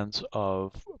strands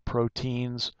of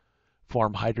proteins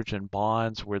form hydrogen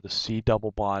bonds where the C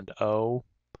double bond O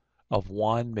of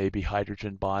one may be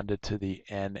hydrogen bonded to the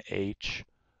NH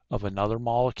of another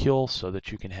molecule, so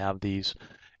that you can have these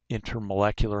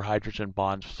intermolecular hydrogen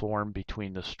bonds form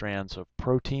between the strands of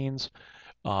proteins.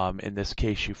 In this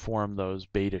case, you form those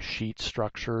beta sheet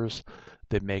structures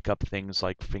that make up things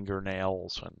like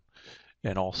fingernails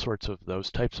and all sorts of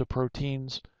those types of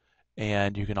proteins.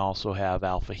 And you can also have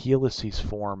alpha helices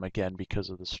form, again, because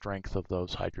of the strength of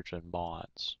those hydrogen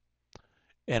bonds.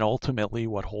 And ultimately,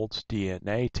 what holds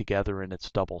DNA together in its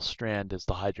double strand is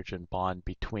the hydrogen bond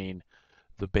between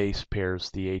the base pairs,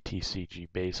 the ATCG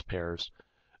base pairs.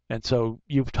 And so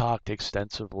you've talked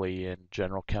extensively in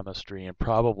general chemistry and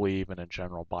probably even in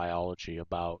general biology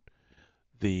about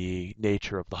the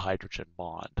nature of the hydrogen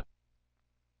bond.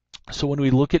 So when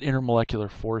we look at intermolecular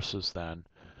forces then,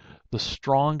 the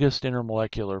strongest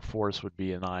intermolecular force would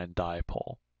be an ion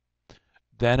dipole.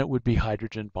 Then it would be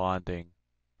hydrogen bonding.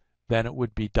 Then it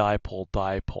would be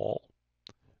dipole-dipole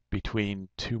between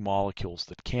two molecules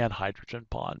that can hydrogen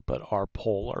bond but are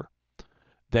polar.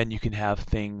 Then you can have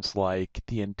things like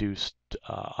the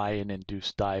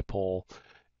ion-induced dipole,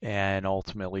 and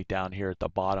ultimately down here at the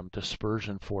bottom,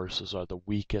 dispersion forces are the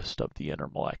weakest of the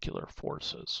intermolecular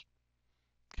forces.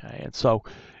 Okay, and so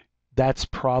that's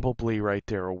probably right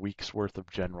there a week's worth of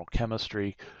general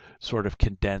chemistry, sort of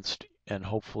condensed, and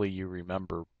hopefully you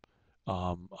remember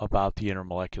about the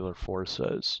intermolecular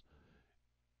forces.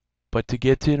 But to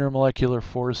get to intermolecular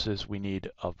forces, we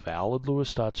need a valid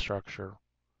Lewis dot structure,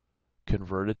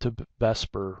 converted to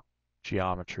VSEPR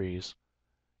geometries.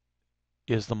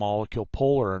 Is the molecule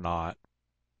polar or not?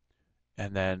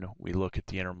 And then we look at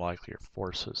the intermolecular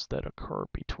forces that occur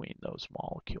between those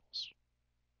molecules.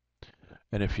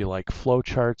 And if you like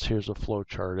flowcharts, here's a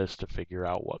flowchart as to figure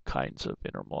out what kinds of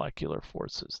intermolecular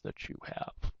forces that you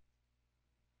have.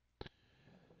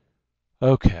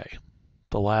 Okay,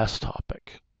 the last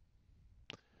topic.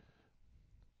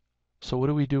 So what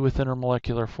do we do with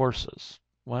intermolecular forces?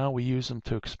 Well, we use them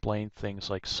to explain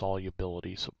things like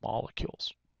solubilities of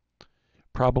molecules.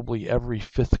 Probably every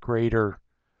fifth grader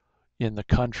in the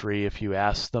country, if you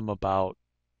ask them about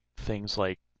things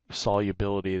like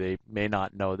solubility, they may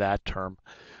not know that term,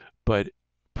 but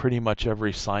pretty much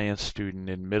every science student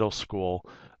in middle school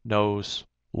knows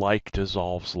like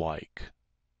dissolves like.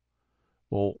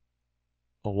 Well,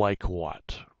 like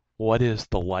what? What is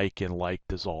the like in like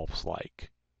dissolves like?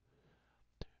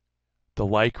 The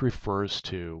like refers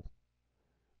to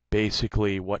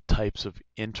basically what types of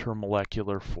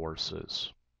intermolecular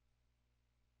forces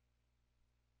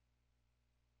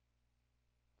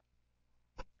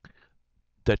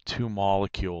that two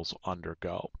molecules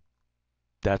undergo.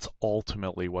 That's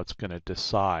ultimately what's going to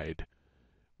decide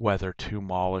whether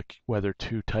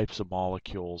two types of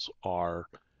molecules are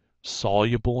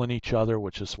soluble in each other,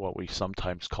 which is what we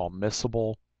sometimes call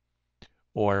miscible,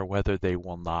 or whether they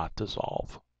will not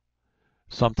dissolve.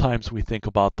 Sometimes we think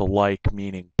about the like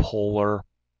meaning polar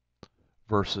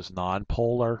versus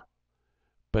nonpolar,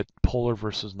 but polar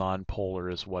versus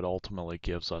nonpolar is what ultimately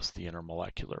gives us the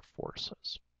intermolecular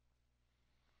forces.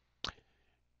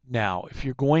 Now, if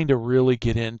you're going to really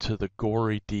get into the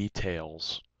gory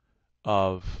details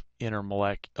of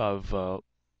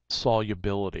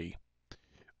solubility,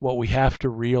 what we have to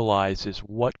realize is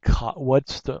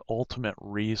what's the ultimate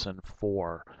reason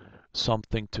for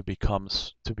something to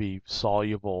be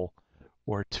soluble,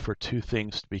 or for two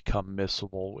things to become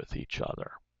miscible with each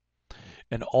other.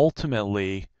 And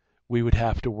ultimately, we would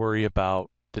have to worry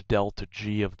about the delta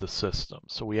G of the system.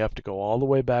 So we have to go all the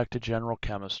way back to general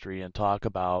chemistry and talk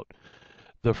about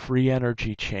the free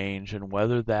energy change and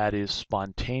whether that is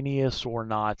spontaneous or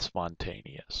not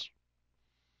spontaneous.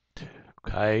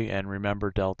 Okay, and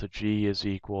remember delta G is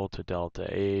equal to delta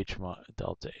H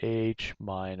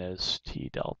minus T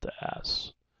delta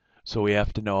S. So we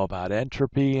have to know about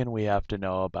entropy and we have to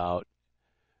know about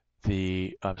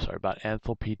about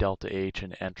enthalpy delta H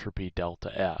and entropy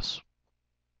delta S.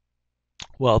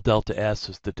 Well, delta S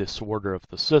is the disorder of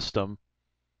the system,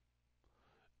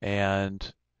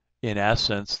 and in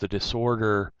essence, the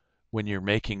disorder when you're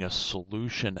making a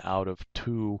solution out of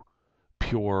two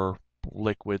pure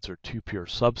liquids or two pure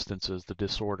substances, the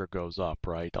disorder goes up,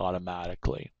 right,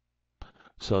 automatically.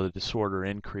 So the disorder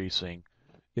increasing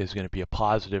is going to be a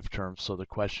positive term, so the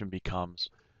question becomes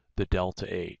the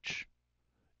delta H.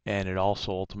 And it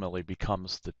also ultimately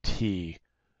becomes the T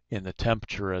in the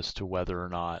temperature as to whether or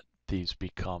not this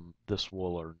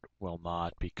will or will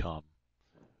not become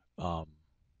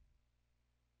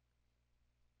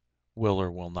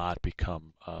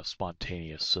a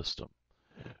spontaneous system.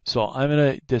 So I'm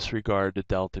going to disregard the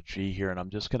delta G here, and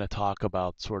I'm just going to talk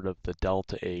about sort of the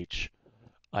delta H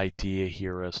idea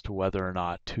here as to whether or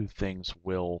not two things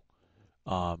will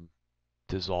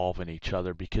dissolve in each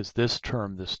other, because this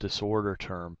term, this disorder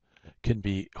term, can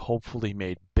be hopefully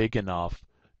made big enough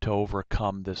to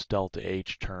overcome this delta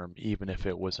H term, even if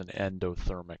it was an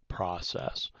endothermic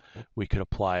process. We could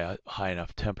apply a high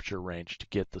enough temperature range to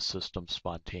get the system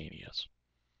spontaneous.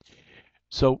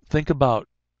 So think about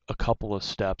a couple of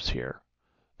steps here.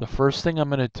 The first thing I'm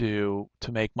going to do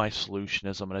to make my solution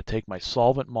is I'm going to take my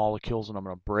solvent molecules and I'm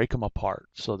going to break them apart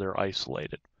so they're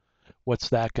isolated. What's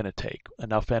that going to take?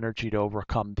 Enough energy to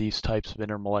overcome these types of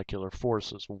intermolecular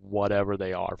forces, whatever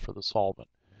they are for the solvent.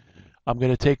 I'm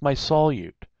going to take my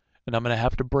solute and I'm going to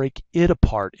have to break it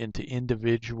apart into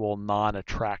individual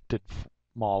non-attracted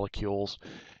molecules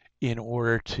in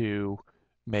order to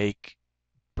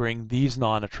bring these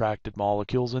non-attracted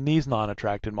molecules and these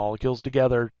non-attracted molecules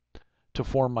together to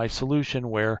form my solution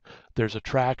where there's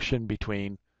attraction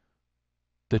between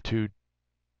the two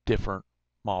different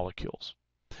molecules.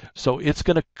 So it's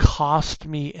going to cost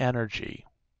me energy,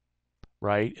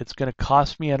 right? It's going to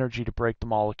cost me energy to break the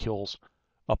molecules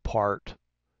apart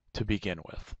to begin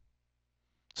with.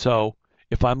 So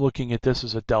if I'm looking at this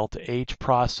as a delta H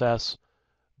process,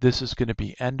 this is going to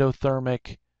be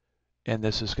endothermic and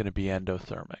this is going to be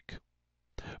endothermic.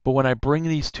 But when I bring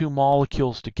these two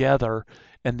molecules together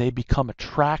and they become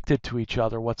attracted to each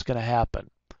other, what's going to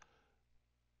happen?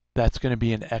 That's going to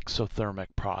be an exothermic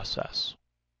process.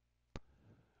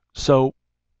 So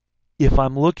if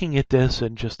I'm looking at this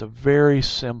in just a very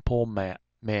simple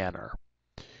manner,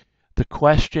 the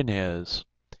question is,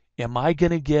 am I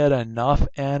going to get enough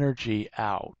energy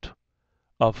out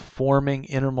of forming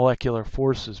intermolecular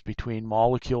forces between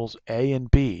molecules A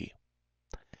and B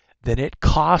that it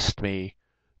cost me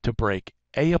to break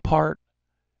A apart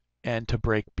and to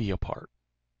break B apart?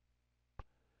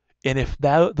 And if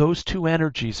those two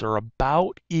energies are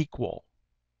about equal,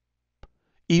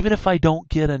 even if I don't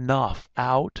get enough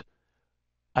out,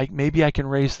 maybe I can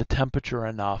raise the temperature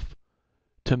enough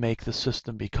to make the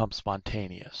system become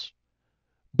spontaneous.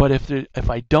 But if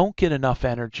I don't get enough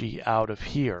energy out of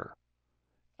here,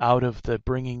 out of the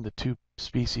bringing the two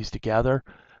species together,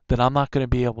 then I'm not going to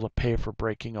be able to pay for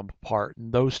breaking them apart.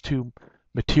 And those two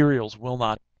materials will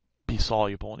not be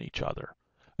soluble in each other.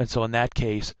 And so in that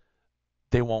case,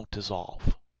 they won't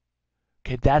dissolve.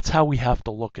 Okay, that's how we have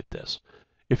to look at this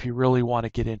if you really want to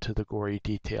get into the gory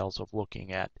details of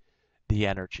looking at the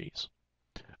energies.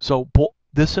 So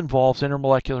this involves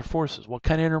intermolecular forces. What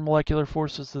kind of intermolecular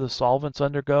forces do the solvents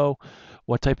undergo?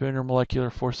 What type of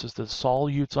intermolecular forces do the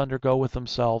solutes undergo with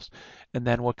themselves? And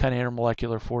then what kind of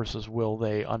intermolecular forces will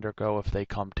they undergo if they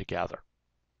come together?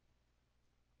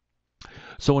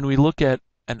 So when we look at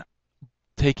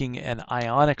taking an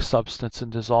ionic substance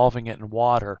and dissolving it in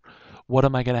water, what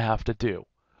am I going to have to do?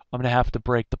 I'm going to have to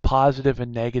break the positive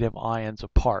and negative ions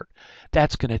apart.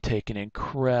 That's going to take an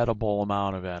incredible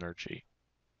amount of energy,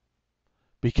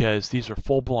 because these are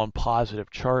full-blown positive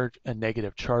charge and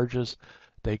negative charges.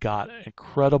 They got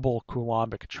incredible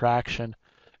coulombic attraction.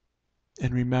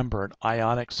 And remember, an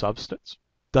ionic substance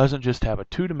doesn't just have a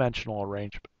two-dimensional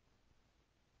arrangement.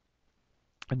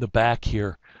 In the back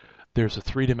here, there's a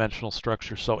three-dimensional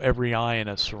structure, so every ion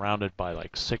is surrounded by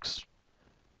like 6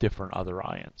 different other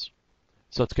ions.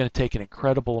 So it's going to take an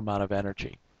incredible amount of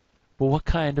energy. But what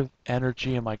kind of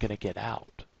energy am I going to get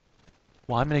out?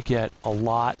 Well, I'm going to get a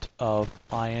lot of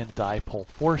ion dipole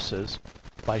forces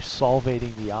by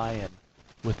solvating the ion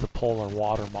with the polar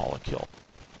water molecule.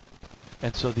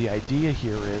 And so the idea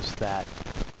here is that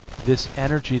this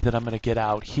energy that I'm going to get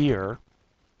out here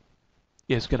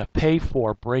is going to pay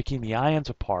for breaking the ions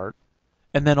apart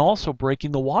and then also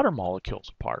breaking the water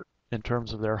molecules apart in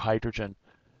terms of their hydrogen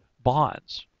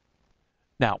bonds.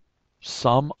 Now,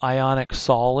 some ionic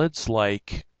solids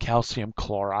like calcium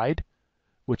chloride,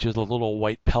 which is the little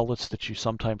white pellets that you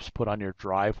sometimes put on your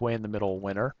driveway in the middle of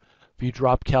winter, if you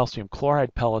drop calcium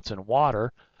chloride pellets in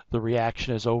water, the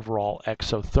reaction is overall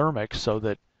exothermic, so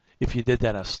that if you did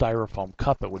that in a styrofoam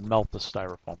cup, it would melt the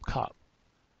styrofoam cup.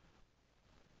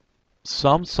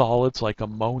 Some solids like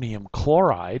ammonium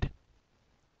chloride,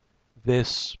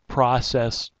 this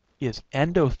process is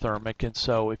endothermic, and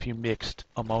so if you mixed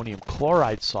ammonium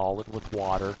chloride solid with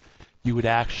water, you would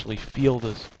actually feel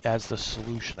this, as the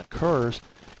solution occurs,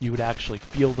 you would actually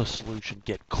feel the solution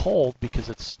get cold because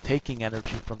it's taking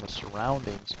energy from the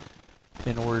surroundings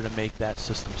in order to make that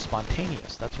system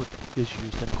spontaneous. That's what is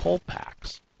used in cold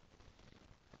packs.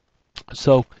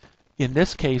 So in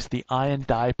this case, the ion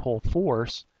dipole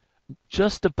force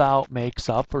just about makes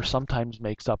up, or sometimes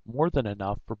makes up more than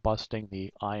enough for busting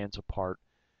the ions apart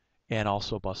and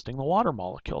also busting the water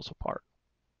molecules apart.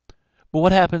 But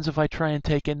what happens if I try and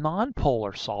take a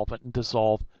nonpolar solvent and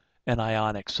dissolve an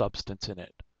ionic substance in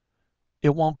it?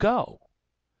 It won't go.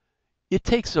 It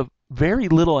takes a very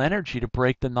little energy to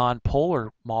break the nonpolar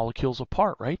molecules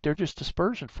apart, right? They're just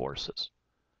dispersion forces.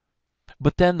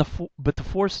 But then the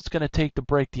force it's going to take to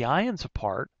break the ions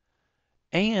apart,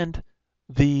 and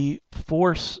the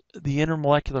force, the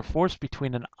intermolecular force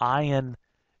between an ion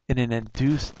and an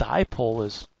induced dipole,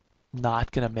 is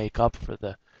not going to make up for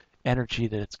the energy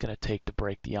that it's going to take to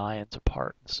break the ions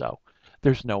apart. So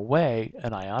there's no way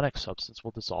an ionic substance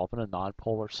will dissolve in a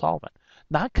nonpolar solvent.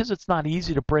 Not because it's not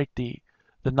easy to break the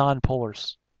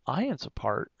nonpolar ions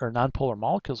apart, or nonpolar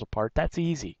molecules apart. That's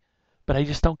easy. But I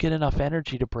just don't get enough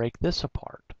energy to break this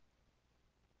apart.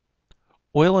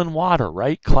 Oil and water,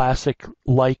 right? Classic,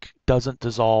 like doesn't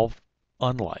dissolve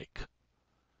unlike.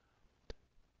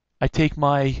 I take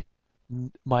my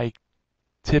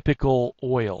typical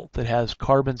oil that has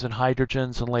carbons and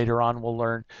hydrogens, and later on we'll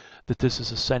learn that this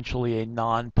is essentially a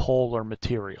nonpolar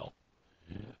material.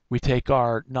 We take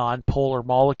our nonpolar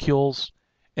molecules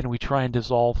and we try and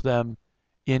dissolve them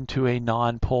into a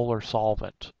nonpolar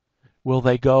solvent. Will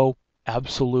they go?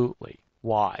 Absolutely.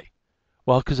 Why?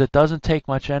 Well, because it doesn't take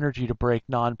much energy to break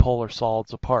nonpolar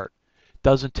solids apart. It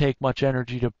doesn't take much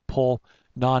energy to pull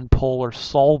nonpolar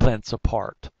solvents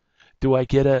apart. Do I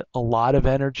get a lot of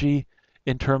energy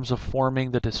in terms of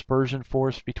forming the dispersion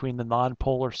force between the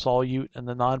nonpolar solute and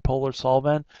the nonpolar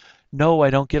solvent? No, I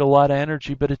don't get a lot of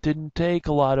energy, but it didn't take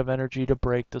a lot of energy to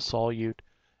break the solute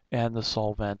and the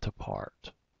solvent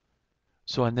apart.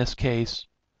 So in this case,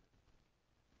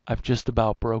 I've just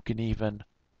about broken even,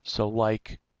 so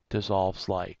like dissolves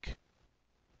like.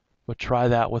 But try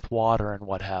that with water and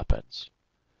what happens?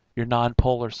 Your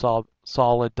nonpolar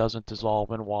solid doesn't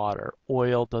dissolve in water.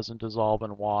 Oil doesn't dissolve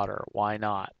in water. Why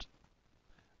not?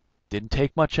 Didn't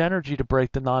take much energy to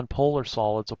break the nonpolar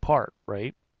solids apart,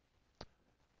 right?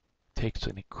 It takes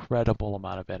an incredible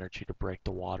amount of energy to break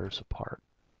the waters apart,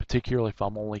 particularly if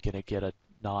I'm only going to get a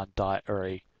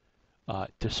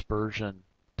dispersion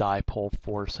dipole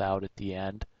force out at the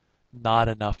end. Not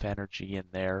enough energy in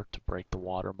there to break the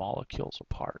water molecules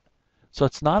apart. So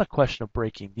it's not a question of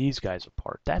breaking these guys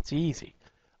apart. That's easy.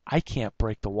 I can't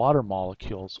break the water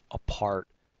molecules apart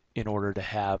in order to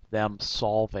have them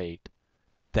solvate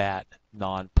that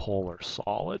nonpolar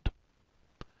solid.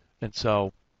 And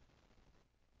so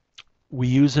we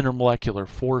use intermolecular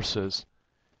forces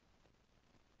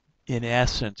in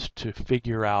essence to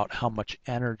figure out how much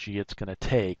energy it's going to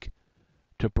take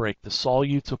to break the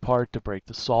solutes apart, to break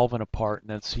the solvent apart, and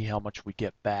then see how much we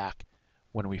get back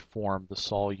when we form the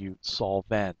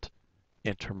solute-solvent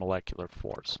intermolecular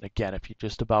force. And again, if you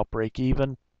just about break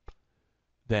even,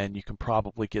 then you can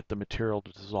probably get the material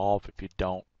to dissolve. If you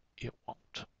don't, it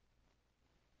won't.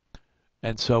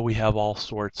 And so we have all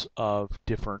sorts of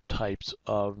different types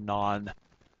of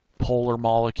non-polar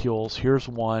molecules. Here's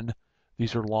one.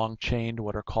 These are long-chained,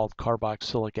 what are called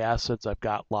carboxylic acids. I've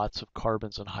got lots of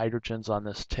carbons and hydrogens on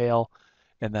this tail.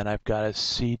 And then I've got a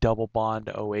C double bond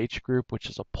OH group, which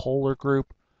is a polar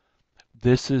group.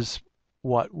 This is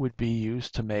what would be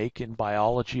used to make, in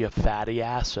biology, a fatty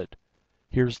acid.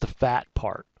 Here's the fat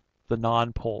part, the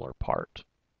nonpolar part.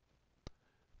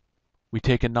 We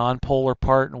take a nonpolar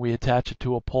part and we attach it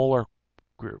to a polar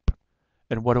group.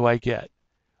 And what do I get?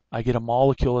 I get a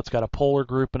molecule that's got a polar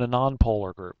group and a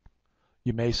nonpolar group.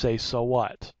 You may say, so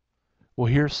what? Well,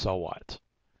 here's so what.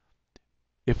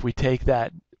 If we take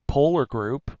that polar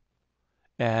group,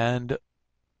 and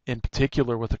in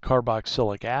particular with a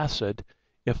carboxylic acid,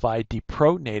 if I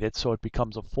deprotonate it so it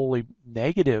becomes a fully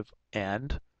negative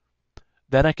end,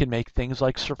 Then I can make things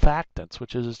like surfactants,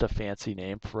 which is just a fancy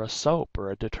name for a soap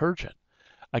or a detergent.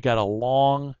 I got a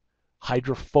long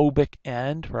hydrophobic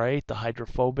end, right? The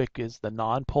hydrophobic is the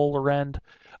nonpolar end.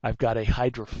 I've got a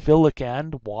hydrophilic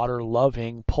end,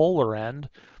 water-loving polar end.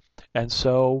 And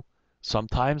so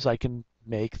sometimes I can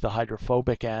make the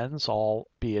hydrophobic ends all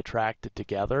be attracted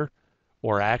together,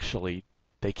 or actually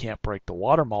they can't break the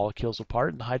water molecules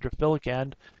apart, and the hydrophilic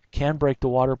end can break the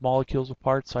water molecules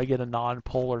apart, so I get a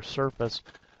nonpolar surface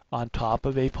on top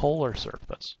of a polar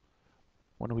surface.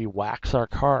 When we wax our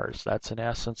cars, that's in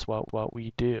essence what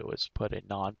we do, is put a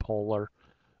nonpolar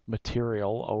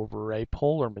material over a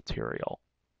polar material.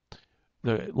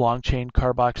 The long chain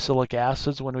carboxylic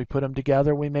acids, when we put them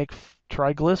together, we make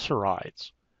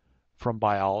triglycerides from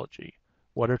biology.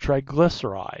 What are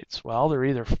triglycerides? Well, they're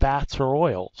either fats or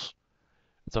oils.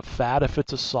 It's a fat if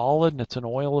it's a solid, and it's an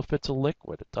oil if it's a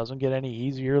liquid. It doesn't get any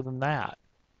easier than that.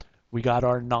 We got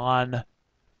our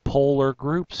non-polar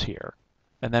groups here.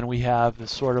 And then we have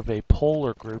this sort of a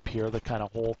polar group here that kind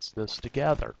of holds this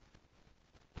together.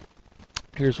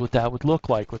 Here's what that would look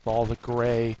like with all the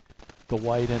gray, the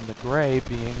white and the gray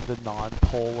being the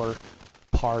non-polar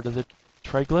part of the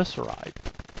triglyceride.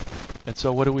 And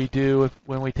so what do we do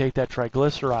when we take that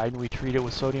triglyceride and we treat it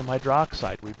with sodium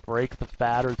hydroxide? We break the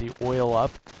fat or the oil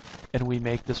up and we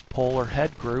make this polar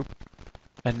head group.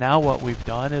 And now what we've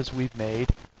done is we've made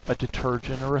a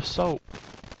detergent or a soap.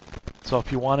 So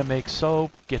if you want to make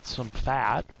soap, get some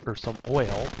fat or some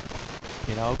oil,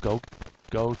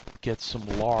 go get some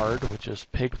lard, which is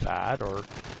pig fat, or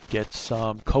get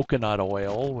some coconut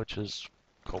oil, which is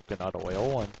coconut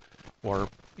oil, or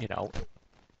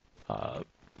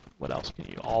what else can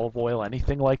you, olive oil,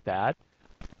 anything like that.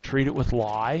 Treat it with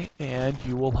lye, and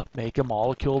you will make a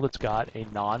molecule that's got a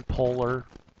nonpolar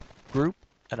group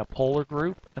and a polar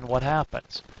group. And what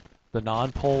happens? The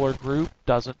nonpolar group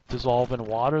doesn't dissolve in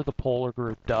water, the polar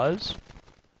group does.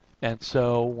 And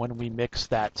so when we mix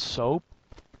that soap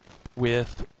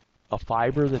with a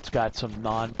fiber that's got some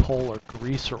nonpolar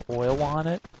grease or oil on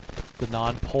it, the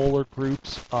nonpolar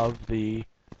groups of the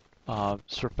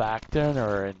surfactant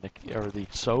or the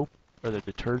soap or the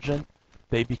detergent,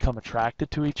 they become attracted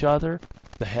to each other.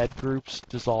 The head groups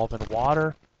dissolve in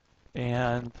water,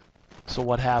 and so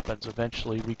what happens?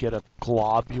 Eventually we get a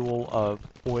globule of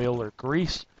oil or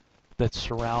grease that's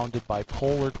surrounded by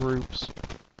polar groups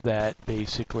that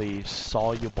basically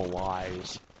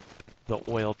solubilize the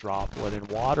oil droplet in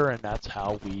water, and that's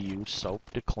how we use soap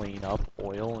to clean up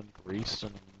oil and grease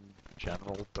and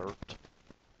general dirt.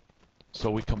 So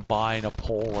we combine a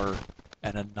polar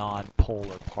and a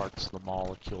non-polar parts of the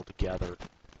molecule together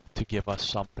to give us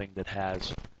something that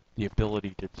has the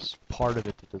ability to, part of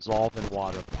it to dissolve in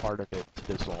water, part of it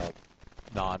to dissolve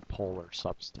non-polar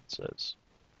substances.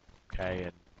 Okay,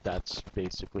 and that's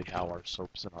basically how our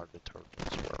soaps and our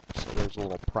detergents work. So there's a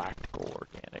little practical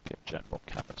organic and general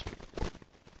chemistry for you.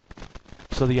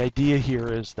 So the idea here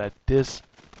is that this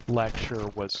lecture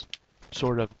was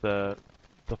sort of the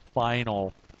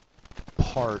final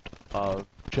part of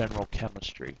general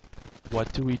chemistry.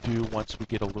 What do we do once we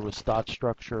get a Lewis dot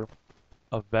structure,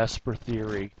 a Vesper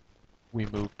theory? We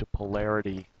move to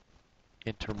polarity,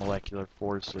 intermolecular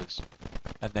forces,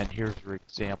 and then here's your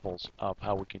examples of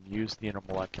how we can use the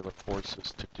intermolecular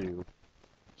forces to do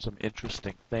some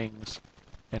interesting things.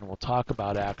 And we'll talk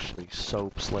about actually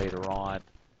soaps later on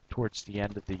towards the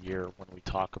end of the year when we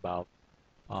talk about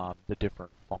the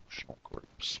different functional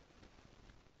groups.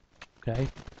 Okay,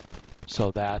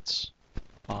 so that's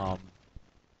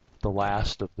the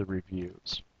last of the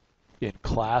reviews. In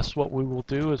class, what we will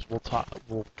do is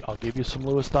I'll give you some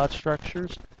Lewis dot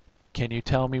structures. Can you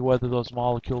tell me whether those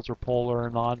molecules are polar or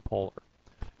nonpolar?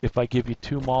 If I give you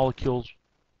two molecules,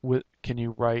 can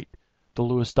you write the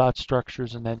Lewis dot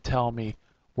structures and then tell me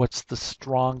what's the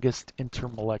strongest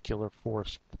intermolecular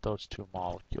force that those two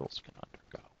molecules can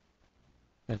undergo?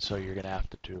 And so you're going to have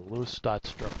to do a Lewis dot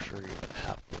structure, you're going to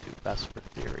have to do Vesper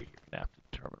theory, you're going to have to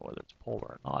determine whether it's polar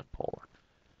or nonpolar,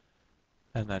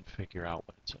 and then figure out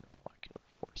what its intermolecular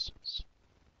force is.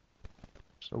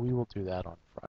 So we will do that on